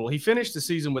grand total. He finished the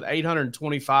season with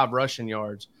 825 rushing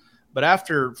yards. But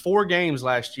after 4 games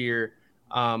last year,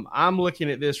 I'm looking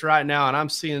at this right now, and I'm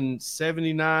seeing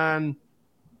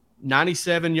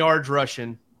 97 yards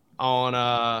rushing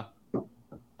on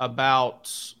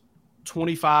about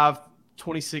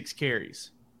 26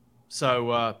 carries.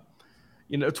 So,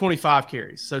 25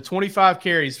 carries. So 25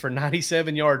 carries for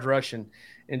 97 yards rushing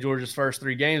in Georgia's first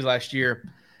 3 games last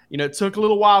year. it took a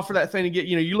little while for that thing to get,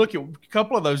 you look at a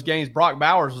couple of those games, Brock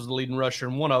Bowers was the leading rusher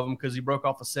in one of them because he broke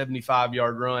off a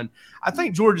 75-yard run. I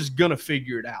think Georgia's going to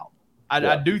figure it out.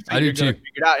 I do think they're going to figure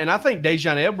it out. And I think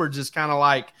Dejon Edwards is kind of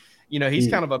like, he's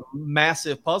kind of a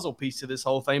massive puzzle piece to this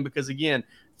whole thing because, again,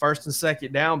 first and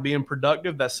second down, being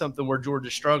productive, that's something where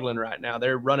Georgia's struggling right now.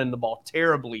 They're running the ball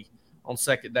terribly on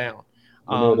second down.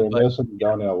 They're missing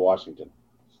Darnell Washington.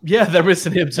 Yeah, they're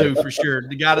missing him too, for sure.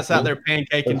 The guy that's out there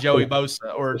pancaking Joey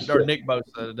Bosa or Nick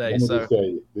Bosa today. So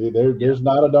there's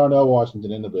not a Darnell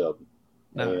Washington in the building.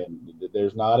 No. And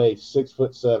there's not a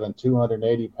 6'7",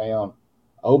 280-pound.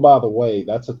 Oh, by the way,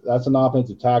 that's an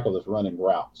offensive tackle that's running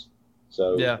routes.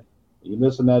 So yeah, you're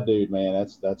missing that dude, man.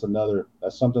 That's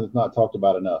something that's not talked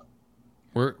about enough.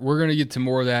 We're going to get to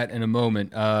more of that in a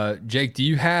moment. Jake, do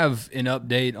you have an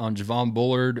update on Javon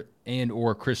Bullard and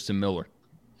or Kristen Miller?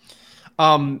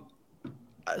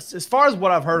 As far as what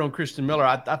I've heard on Christian Miller,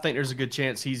 I think there's a good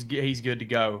chance he's good to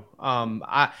go. I'm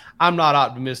not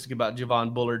optimistic about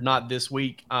Javon Bullard, not this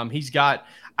week. I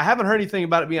haven't heard anything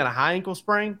about it being a high ankle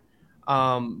sprain,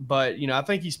 but I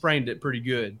think he sprained it pretty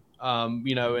good.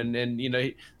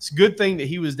 It's a good thing that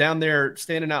he was down there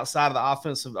standing outside of the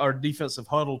offensive or defensive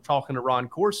huddle talking to Ron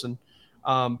Corson,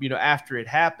 after it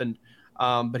happened.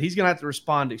 But he's going to have to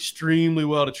respond extremely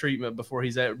well to treatment before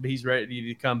he's ready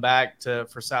to come back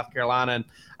for South Carolina. And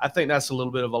I think that's a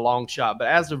little bit of a long shot. But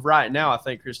as of right now, I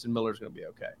think Kristen Miller is going to be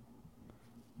okay.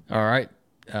 All right.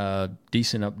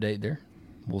 Decent update there.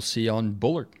 We'll see on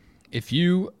Bullard. If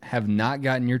you have not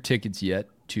gotten your tickets yet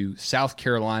to South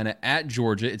Carolina at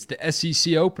Georgia, it's the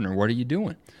SEC opener. What are you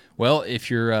doing? Well,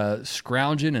 if you're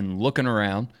scrounging and looking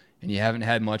around and you haven't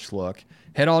had much luck,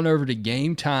 head on over to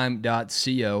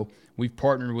gametime.co. We've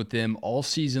partnered with them all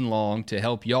season long to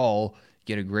help y'all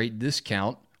get a great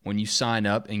discount when you sign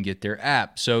up and get their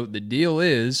app. So the deal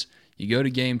is you go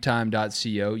to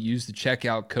gametime.co, use the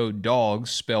checkout code DAWGS,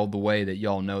 spelled the way that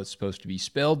y'all know it's supposed to be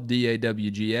spelled,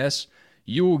 DAWGS.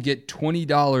 You will get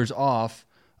 $20 off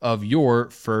of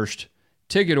your first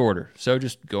ticket order. So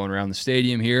just going around the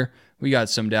stadium here, we got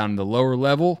some down in the lower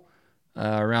level,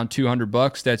 around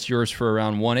 $200. That's yours for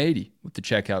around $180 with the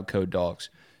checkout code DAWGS.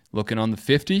 Looking on the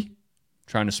 50,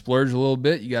 trying to splurge a little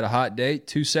bit, you got a hot date,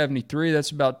 $273.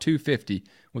 That's about $250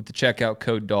 with the checkout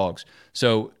code DAWGS.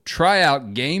 So try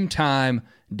out gametime.co.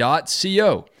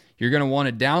 You're going to want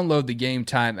to download the Game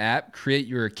Time app, create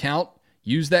your account,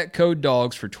 use that code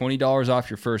DAWGS for $20 off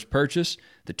your first purchase.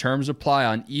 The terms apply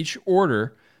on each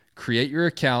order. Create your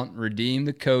account, redeem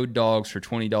the code DAWGS for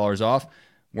 $20 off.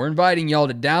 We're inviting y'all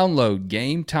to download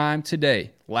Game Time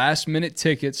today. Last minute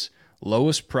tickets,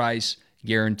 lowest price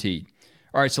guaranteed.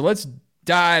 All right, so let's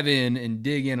dive in and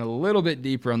dig in a little bit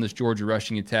deeper on this Georgia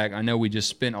rushing attack. I know we just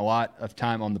spent a lot of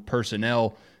time on the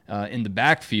personnel in the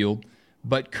backfield,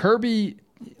 but Kirby,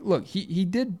 look, he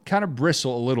did kind of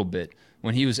bristle a little bit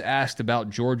when he was asked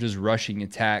about Georgia's rushing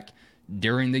attack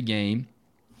during the game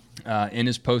in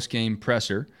his post-game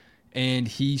presser, and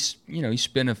he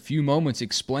spent a few moments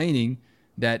explaining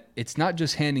that it's not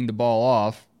just handing the ball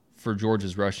off for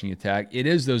Georgia's rushing attack. It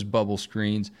is those bubble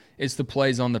screens. It's the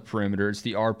plays on the perimeter. It's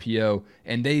the RPO.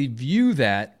 And they view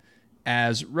that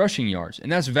as rushing yards.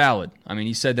 And that's valid. I mean,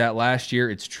 he said that last year.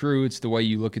 It's true. It's the way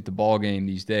you look at the ball game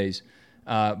these days.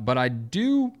 But I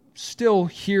do still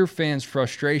hear fans'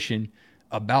 frustration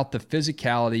about the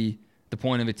physicality, the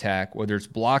point of attack, whether it's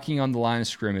blocking on the line of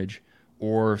scrimmage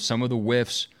or some of the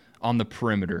whiffs on the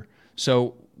perimeter.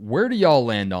 So where do y'all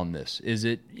land on this? Is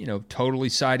it, totally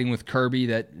siding with Kirby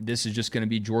that this is just going to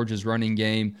be Georgia's running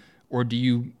game, or do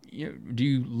you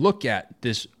look at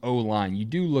this O-line? You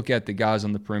do look at the guys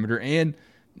on the perimeter and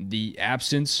the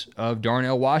absence of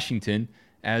Darnell Washington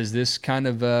as this kind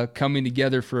of coming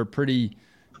together for a pretty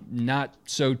not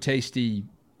so tasty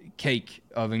cake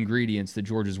of ingredients that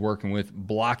Georgia's working with,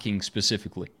 blocking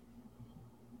specifically.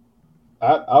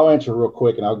 I'll answer real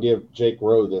quick, and I'll give Jake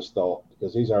Rowe this thought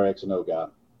because he's our X and O guy.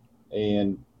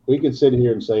 And we can sit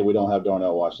here and say we don't have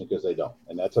Darnell Washington because they don't.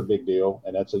 And that's a big deal.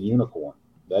 And that's a unicorn.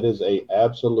 That is a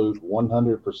absolute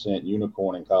 100%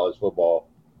 unicorn in college football.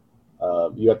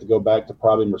 You have to go back to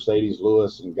probably Mercedes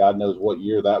Lewis and God knows what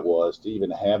year that was to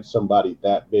even have somebody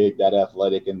that big, that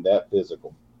athletic, and that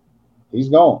physical. He's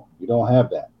gone. You don't have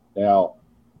that. Now,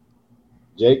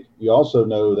 Jake, you also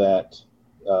know that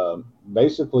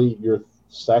basically your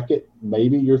second,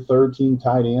 maybe your third team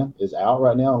tight end is out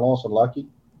right now in Lawson Lucky.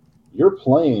 You're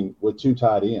playing with two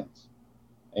tight ends,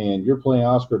 and you're playing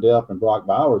Oscar Delp and Brock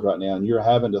Bowers right now, and you're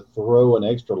having to throw an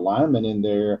extra lineman in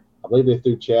there. I believe they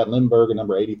threw Chad Lindbergh,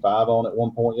 number 85, on at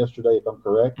one point yesterday, if I'm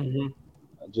correct. Mm-hmm.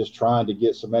 Just trying to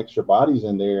get some extra bodies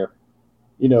in there.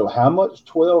 how much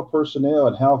 12 personnel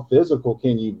and how physical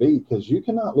can you be? Because you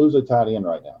cannot lose a tight end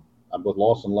right now. With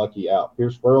Lawson Lucky out,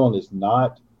 Pierce Spurlin is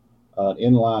not an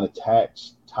inline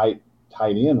attacks type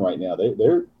tight end right now.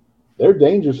 They're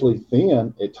dangerously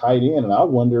thin at tight end, and I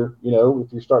wonder,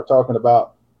 if you start talking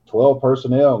about 12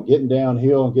 personnel and getting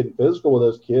downhill and getting physical with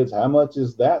those kids, how much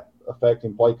is that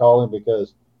affecting play calling?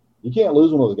 Because you can't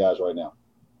lose one of those guys right now.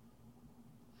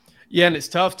 Yeah, and it's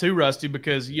tough too, Rusty,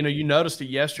 because you noticed it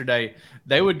yesterday.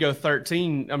 They would go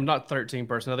 13. I'm not 13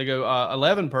 personnel. They go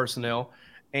 11 personnel,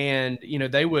 and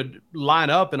they would line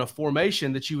up in a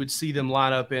formation that you would see them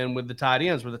line up in with the tight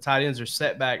ends, where the tight ends are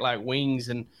set back like wings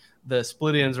and the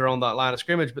split ends are on that line of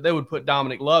scrimmage. But they would put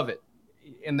Dominic Lovett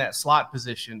in that slot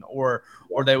position, or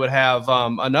they would have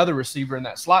another receiver in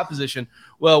that slot position.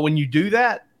 Well, when you do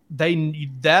that,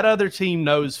 that other team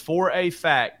knows for a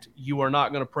fact you are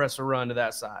not going to press a run to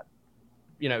that side.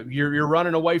 You're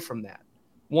running away from that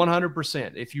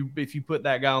 100% if you put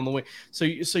that guy on the wing. So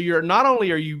you're not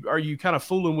only are you kind of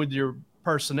fooling with your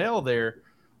personnel there,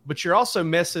 but you're also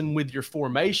messing with your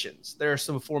formations. There are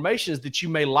some formations that you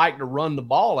may like to run the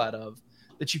ball out of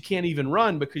that you can't even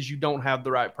run because you don't have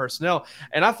the right personnel.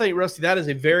 And I think, Rusty, that is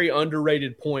a very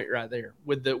underrated point right there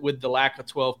with the lack of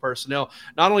 12 personnel.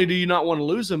 Not only do you not want to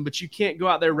lose them, but you can't go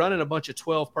out there running a bunch of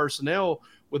 12 personnel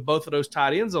with both of those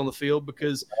tight ends on the field,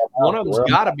 because one of them's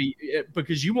got to be,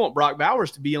 because you want Brock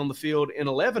Bowers to be on the field in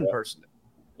 11 personnel.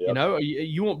 Yep.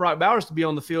 You want Brock Bowers to be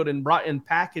on the field in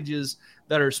packages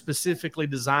that are specifically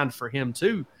designed for him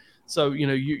too. So,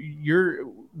 you're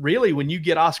really, when you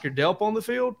get Oscar Delp on the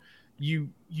field, you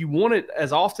want it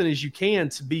as often as you can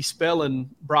to be spelling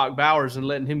Brock Bowers and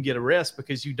letting him get a rest,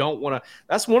 because you don't want to.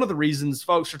 That's one of the reasons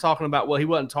folks are talking about, well, he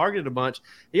wasn't targeted a bunch.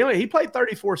 He played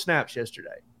 34 snaps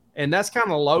yesterday, and that's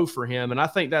kind of low for him. And I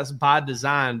think that's by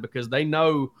design, because they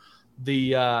know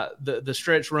the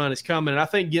stretch run is coming. And I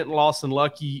think getting Lawson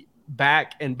Lucky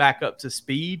back up to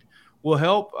speed will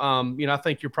help. I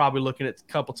think you're probably looking at a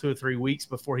couple, 2 or 3 weeks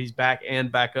before he's back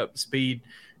up to speed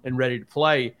and ready to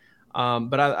play.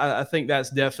 But I think that's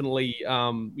definitely,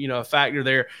 a factor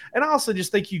there. And I also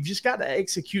just think you've just got to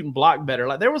execute and block better.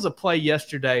 Like, there was a play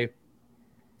yesterday,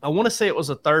 I want to say it was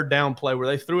a third down play, where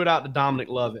they threw it out to Dominic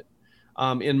Lovett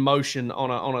in motion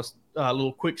on a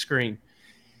little quick screen.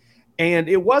 And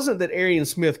it wasn't that Arian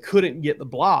Smith couldn't get the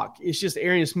block. It's just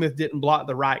Arian Smith didn't block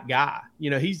the right guy.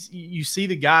 You see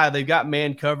the guy, they've got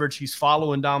man coverage. He's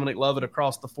following Dominic Lovett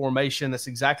across the formation. That's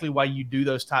exactly why you do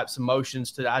those types of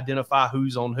motions, to identify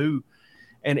who's on who.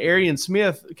 And Arian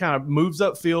Smith kind of moves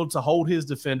upfield to hold his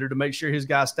defender to make sure his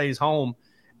guy stays home,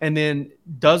 and then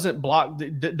doesn't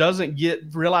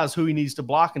realize who he needs to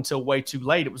block until way too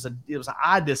late. It was an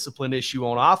eye discipline issue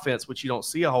on offense, which you don't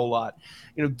see a whole lot.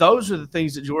 Those are the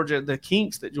things that the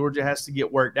kinks that Georgia has to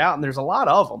get worked out, and there's a lot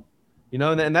of them.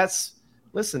 And that's,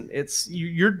 listen, it's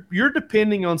you're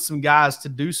depending on some guys to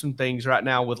do some things right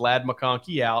now with Ladd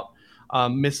McConkey out,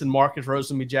 missing Marcus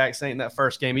Rosemy-Jackson in that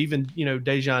first game, even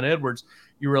Dejon Edwards.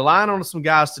 You're relying on some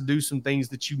guys to do some things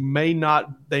that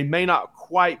they may not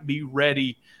quite be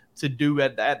ready to do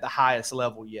at the highest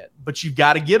level yet, but you've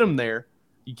got to get them there.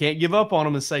 You can't give up on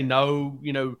them and say, no,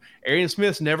 Arian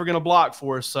Smith's never going to block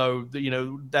for us. So,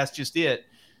 that's just it.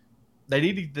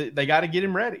 They got to get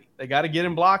him ready. They got to get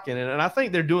him blocking. And I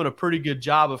think they're doing a pretty good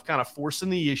job of kind of forcing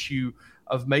the issue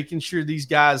of making sure these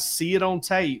guys see it on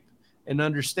tape and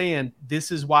understand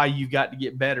this is why you've got to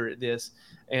get better at this.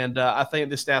 And I think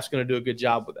the staff's going to do a good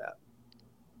job with that.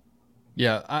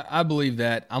 Yeah, I believe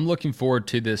that. I'm looking forward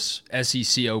to this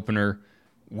SEC opener.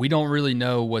 We don't really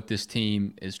know what this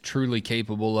team is truly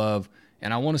capable of,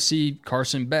 and I want to see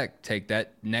Carson Beck take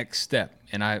that next step,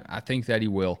 and I think that he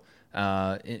will.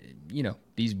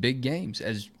 These big games,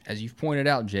 as you've pointed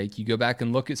out, Jake, you go back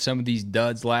and look at some of these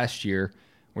duds last year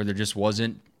where there just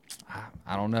wasn't,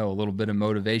 a little bit of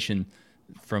motivation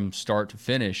from start to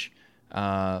finish.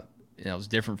 It was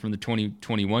different from the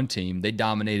 2021 team. They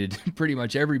dominated pretty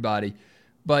much everybody,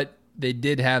 but they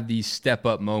did have these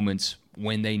step-up moments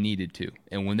when they needed to.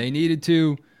 And when they needed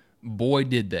to, boy,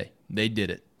 did they. They did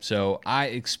it. So I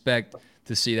expect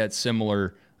to see that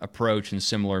similar approach and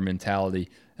similar mentality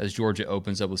as Georgia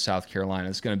opens up with South Carolina.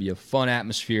 It's going to be a fun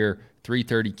atmosphere,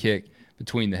 3:30 kick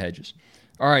between the hedges.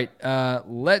 All right,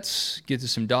 let's get to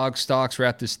some dog stocks,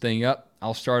 wrap this thing up.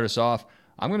 I'll start us off.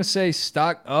 I'm going to say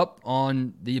stock up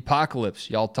on the apocalypse.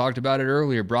 Y'all talked about it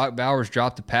earlier. Brock Bowers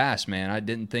dropped a pass, man. I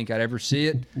didn't think I'd ever see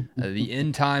it. The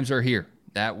end times are here.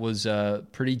 That was a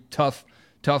pretty tough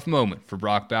moment for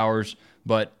Brock Bowers.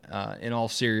 But in all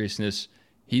seriousness,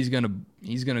 he's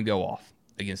gonna go off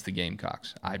against the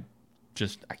Gamecocks.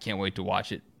 I can't wait to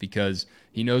watch it because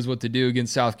he knows what to do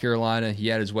against South Carolina. He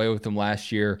had his way with them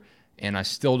last year, and I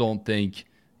still don't think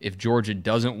if Georgia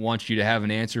doesn't want you to have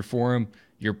an answer for him,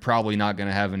 you're probably not going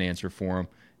to have an answer for him.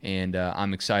 And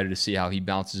I'm excited to see how he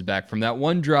bounces back from that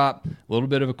one drop. A little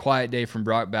bit of a quiet day from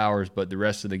Brock Bowers, but the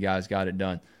rest of the guys got it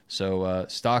done. So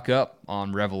stock up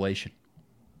on Revelation.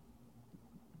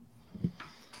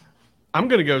 I'm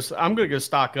gonna go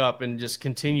stock up and just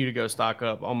continue to go stock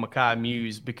up on Mekhi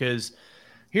Muse, because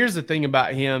here's the thing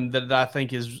about him that I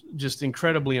think is just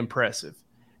incredibly impressive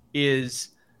is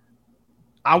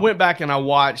I went back and I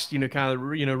watched,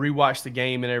 rewatched the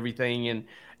game and everything, and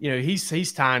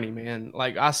he's tiny, man.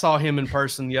 Like, I saw him in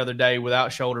person the other day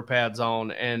without shoulder pads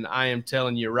on, and I am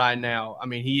telling you right now, I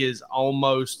mean, he is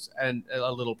almost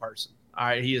a little person. All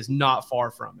right, he is not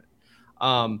far from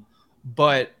it.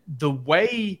 But the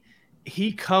way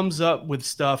he comes up with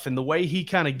stuff and the way he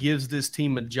kind of gives this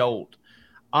team a jolt,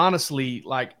 honestly,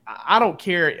 like, I don't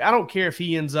care if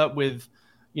he ends up with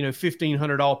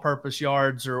 1,500 all-purpose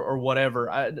yards or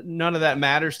whatever. None of that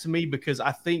matters to me, because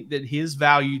I think that his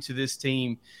value to this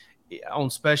team on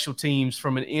special teams,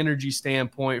 from an energy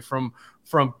standpoint, from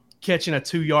catching a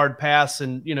 2-yard pass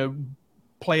and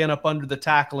playing up under the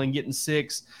tackle and getting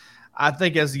 6. I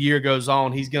think as the year goes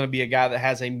on, he's going to be a guy that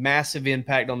has a massive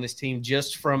impact on this team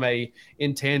just from a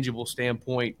intangible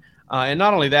standpoint. And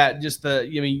not only that, just the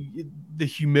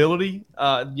humility,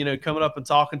 coming up and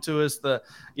talking to us, the,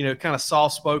 kind of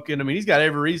soft spoken. I mean, he's got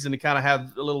every reason to kind of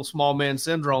have a little small man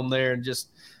syndrome there and just,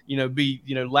 be,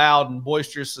 loud and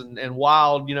boisterous and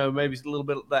wild, maybe a little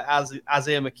bit of the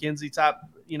Isaiah McKenzie type,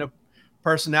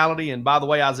 personality. And by the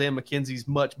way, Isaiah McKenzie's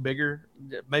much bigger,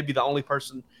 maybe the only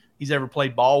person he's ever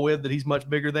played ball with that he's much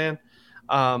bigger than.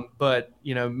 But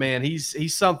man,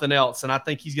 he's something else, and I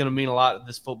think he's going to mean a lot to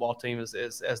this football team as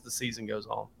the season goes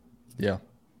on. Yeah,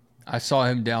 I saw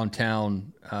him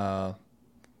downtown. I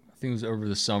think it was over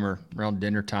the summer around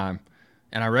dinner time,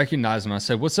 and I recognized him. I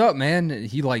said, "What's up, man?"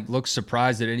 He looked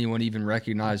surprised that anyone even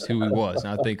recognized who he was.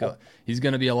 And I think he's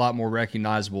going to be a lot more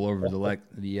recognizable over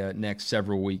the next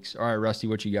several weeks. All right, Rusty,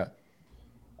 what you got?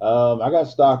 I got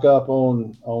stock up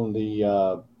on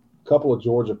the couple of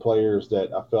Georgia players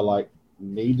that I feel like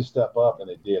need to step up, and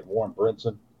they did. Warren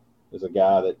Brinson is a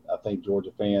guy that I think Georgia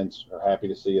fans are happy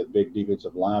to see, a big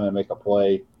defensive lineman make a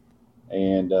play.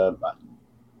 And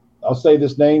I'll say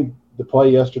this name, the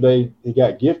play yesterday, he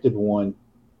got gifted one,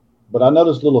 but I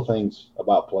noticed little things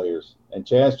about players. And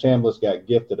Chaz Chambliss got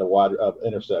gifted a wide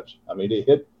interception. I mean, it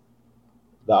hit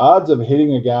the odds of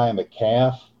hitting a guy in the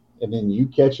calf and then you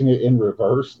catching it in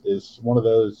reverse is one of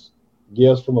those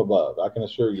gifts from above. I can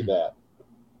assure you that.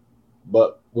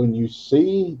 But when you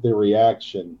see the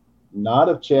reaction, not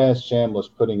of Chaz Chambliss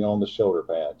putting on the shoulder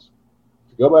pads,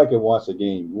 if you go back and watch the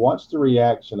game, watch the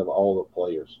reaction of all the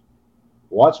players.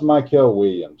 Watch Michael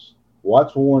Williams.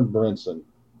 Watch Warren Brinson.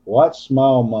 Watch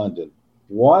Smile Munden.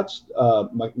 Watch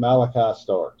Malachi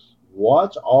Starks.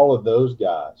 Watch all of those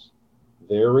guys,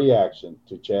 their reaction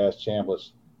to Chaz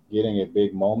Chambliss getting a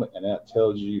big moment. And that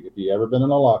tells you, if you've ever been in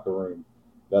a locker room,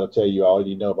 that'll tell you all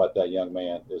you know about that young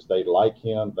man is they like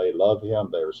him, they love him,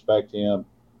 they respect him,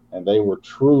 and they were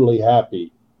truly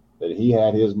happy that he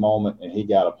had his moment and he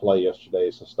got a play yesterday.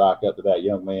 So stock up to that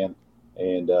young man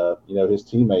and, his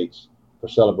teammates for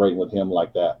celebrating with him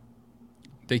like that.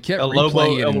 They kept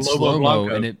replaying it in slow-mo,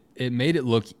 and it made it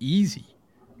look easy.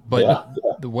 But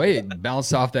the way it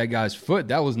bounced off that guy's foot,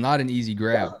 that was not an easy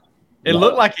grab. It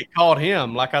looked like it caught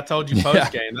him, like I told you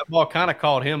post game. That ball kind of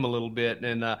caught him a little bit.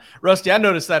 And Rusty, I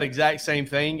noticed that exact same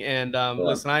thing. And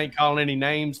listen, I ain't calling any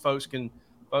names. Folks can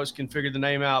figure the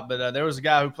name out. But there was a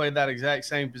guy who played that exact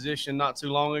same position not too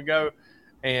long ago,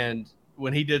 and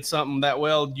when he did something that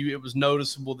well, it was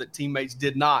noticeable that teammates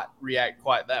did not react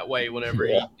quite that way whenever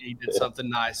he did something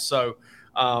nice. So,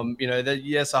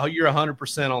 yes, you're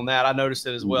 100% on that. I noticed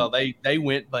it as well. They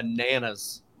went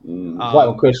bananas. Like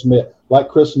when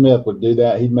Chris Smith would do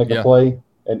that, he'd make a play,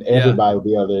 and everybody would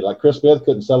be over there. Like Chris Smith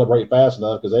couldn't celebrate fast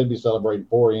enough because they'd be celebrating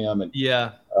for him, and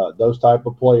those type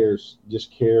of players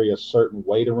just carry a certain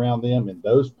weight around them, and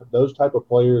those type of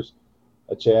players,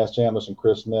 Chaz Chambliss and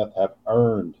Chris Smith, have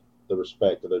earned the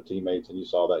respect of their teammates, and you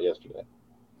saw that yesterday.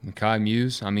 Mekhi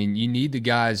Muse, I mean, you need the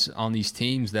guys on these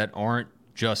teams that aren't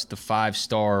just the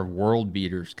 5-star world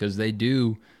beaters, because they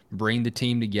do bring the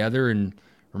team together and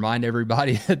remind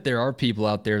everybody that there are people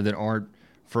out there that aren't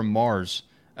from Mars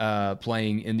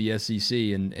playing in the SEC,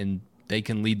 and they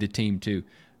can lead the team too.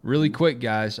 Really quick,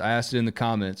 guys, I asked it in the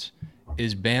comments.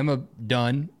 Is Bama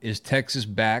done? Is Texas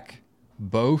back?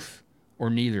 Both or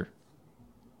neither?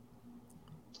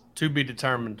 To be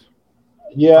determined.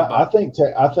 Yeah, I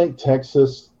think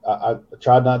Texas. I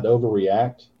tried not to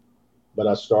overreact, but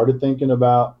I started thinking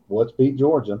about what's beat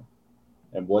Georgia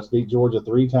and what's beat Georgia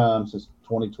 3 times since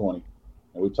 2020.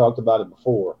 And we talked about it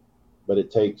before, but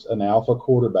it takes an alpha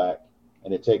quarterback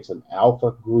and it takes an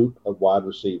alpha group of wide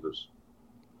receivers.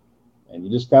 And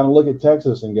you just kind of look at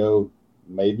Texas and go,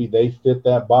 maybe they fit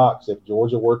that box. If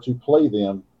Georgia were to play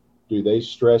them, do they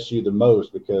stress you the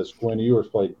most? Because Quinn Ewers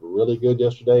played really good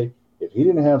yesterday. If he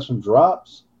didn't have some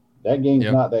drops, that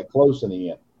game's not that close in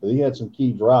the end. He had some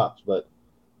key drops, but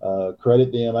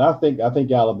credit them. And I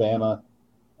think Alabama.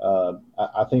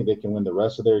 I think they can win the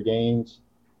rest of their games.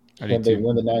 Can they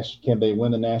win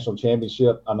the national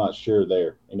championship? I'm not sure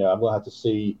there. I'm gonna have to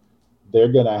see.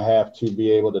 They're gonna have to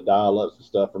be able to dial up some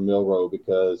stuff for Milroe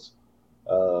because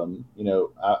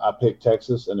I picked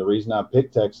Texas, and the reason I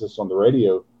picked Texas on the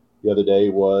radio the other day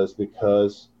was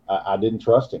because I didn't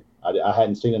trust him. I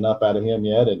hadn't seen enough out of him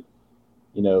yet, and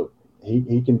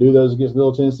he can do those against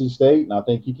Middle Tennessee State, and I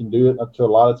think he can do it up to a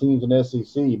lot of teams in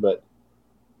SEC. But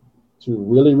to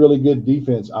really, really good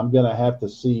defense, I'm going to have to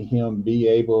see him be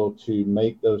able to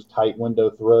make those tight window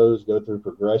throws, go through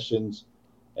progressions,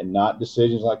 and not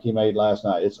decisions like he made last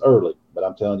night. It's early, but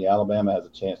I'm telling you, Alabama has a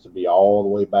chance to be all the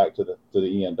way back to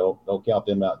the end. Don't count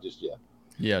them out just yet.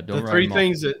 Yeah, don't. Three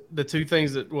things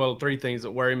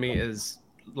that worry me is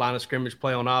line of scrimmage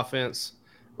play on offense,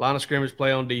 line of scrimmage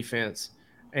play on defense,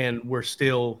 and we're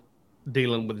still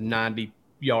dealing with 90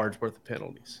 yards worth of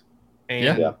penalties.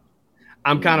 And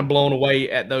I'm kind of blown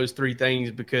away at those 3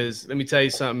 things because let me tell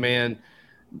you something, man.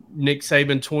 Nick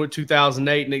Saban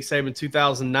 2008, Nick Saban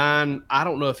 2009, I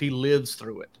don't know if he lives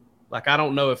through it. Like, I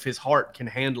don't know if his heart can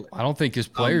handle it. I don't think his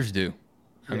players do.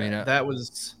 I mean, that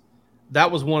was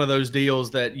one of those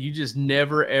deals that you just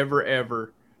never, ever,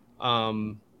 ever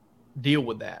deal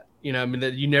with that.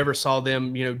 That you never saw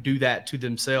them, do that to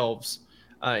themselves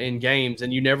in games,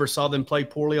 and you never saw them play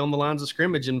poorly on the lines of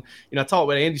scrimmage. And, I talked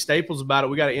with Andy Staples about it.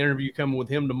 We got an interview coming with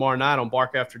him tomorrow night on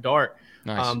Bark After Dark.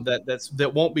 Nice.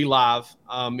 That won't be live.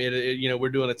 We're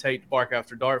doing a tape Bark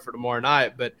After Dark for tomorrow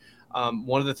night. But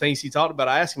one of the things he talked about,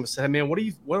 I asked him, I said, hey, man,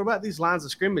 what about these lines of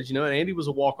scrimmage? And Andy was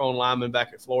a walk-on lineman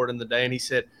back at Florida in the day, and he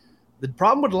said the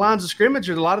problem with the lines of scrimmage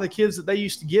are a lot of the kids that they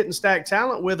used to get and stack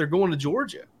talent with are going to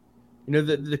Georgia.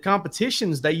 The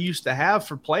competitions they used to have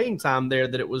for playing time there,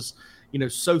 that it was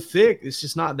so thick, it's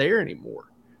just not there anymore.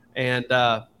 And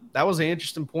that was an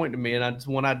interesting point to me. And I just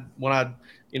when I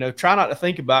try not to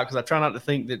think about, because I try not to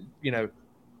think that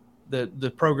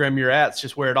the program you're at is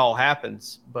just where it all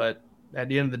happens. But at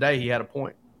the end of the day, he had a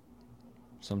point.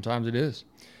 Sometimes it is.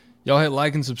 Y'all hit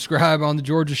like and subscribe on the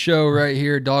Georgia Show right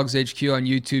here, Dawgs HQ on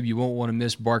YouTube. You won't want to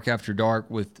miss Bark After Dark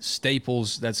with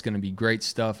Staples. That's going to be great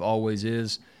stuff, always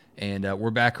is. And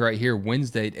we're back right here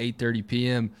Wednesday at 8:30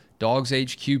 p.m. Dawgs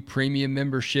HQ premium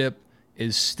membership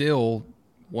is still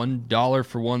 $1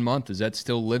 for 1 month. Is that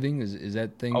still living? Is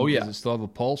that thing? Oh, yeah. Does it still have a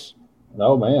pulse?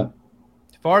 Oh, man.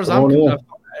 As far as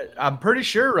I'm pretty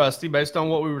sure, Rusty, based on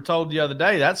what we were told the other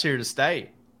day, that's here to stay.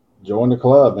 Join the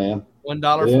club, man.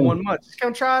 $1 for 1 month. Just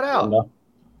come try it out.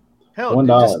 Hell,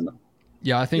 $1.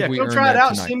 Yeah, I think we come earned try it that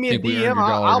out. tonight. Send me a DM.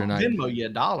 I'll Venmo you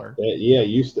 $1. Yeah,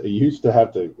 used to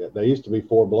have to. There used to be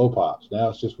 4 blow pops. Now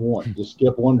it's just 1. Just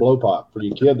skip 1 blow pop for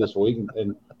your kid this week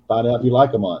and find out if you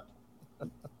like a month.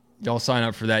 Y'all sign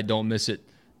up for that. Don't miss it.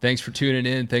 Thanks for tuning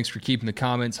in. Thanks for keeping the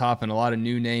comments hopping. A lot of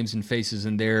new names and faces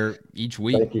in there each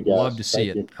week. Thank you, guys. Love to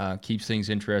see Thank it. Keeps things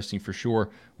interesting for sure.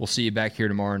 We'll see you back here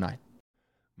tomorrow night.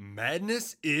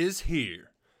 Madness is here.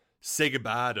 Say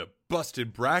goodbye to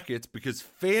busted brackets because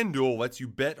FanDuel lets you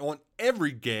bet on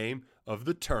every game of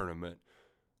the tournament.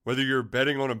 Whether you're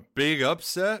betting on a big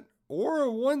upset or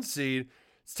a 1 seed,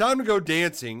 it's time to go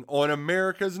dancing on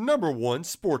America's #1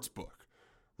 sportsbook.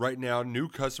 Right now, new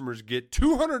customers get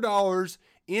 $200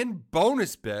 in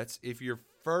bonus bets if your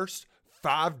first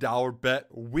 $5 bet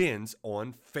wins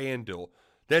on FanDuel.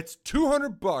 That's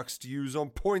 $200 to use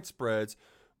on point spreads,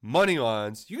 money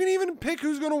lines. You can even pick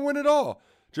who's going to win it all.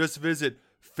 Just visit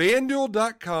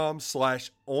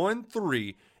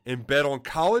FanDuel.com/on3 and bet on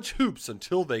college hoops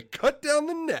until they cut down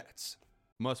the nets.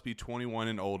 Must be 21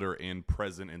 and older and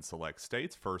present in select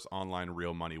states. First online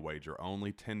real money wager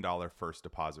only. $10 first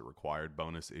deposit required.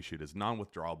 Bonus issued as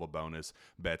non-withdrawable bonus.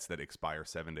 Bets that expire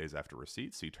 7 days after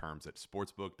receipt. See terms at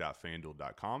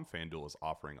sportsbook.fanduel.com. FanDuel is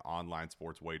offering online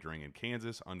sports wagering in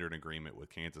Kansas under an agreement with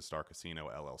Kansas Star Casino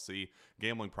LLC.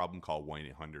 Gambling problem? Call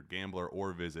 1-800-GAMBLER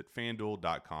or visit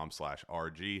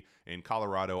fanduel.com/RG. In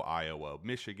Colorado, Iowa,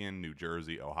 Michigan, New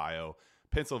Jersey, Ohio,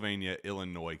 Pennsylvania,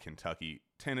 Illinois, Kentucky,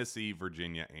 Tennessee,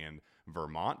 Virginia, and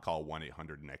Vermont. Call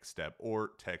 1-800-NEXT-STEP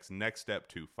or text NEXT-STEP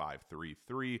to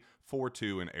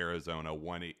 53342. In Arizona,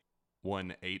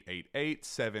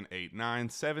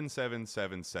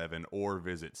 1-888-789-7777 or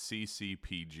visit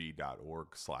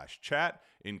ccpg.org/chat.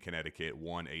 In Connecticut,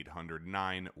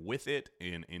 1-800-9-WITH-IT.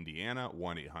 In Indiana,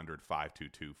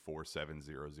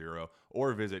 1-800-522-4700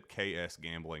 or visit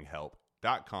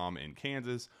ksgamblinghelp.com. In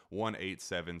Kansas,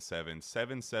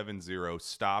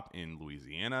 1-877-770-STOP. In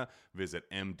Louisiana, visit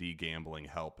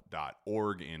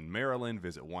mdgamblinghelp.org. In Maryland,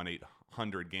 visit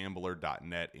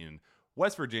 1-800-gambler.net. In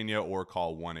West Virginia, or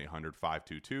call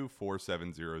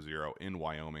 1-800-522-4700. In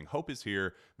Wyoming, Hope is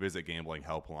here. Visit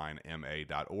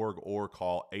gamblinghelplinema.org or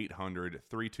call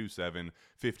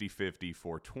 800-327-5050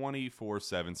 for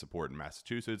 24/7 support in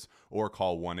Massachusetts, or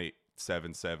call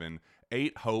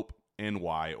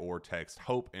 1-877-8-HOPE-NY or text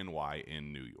HOPE-NY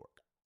in New York.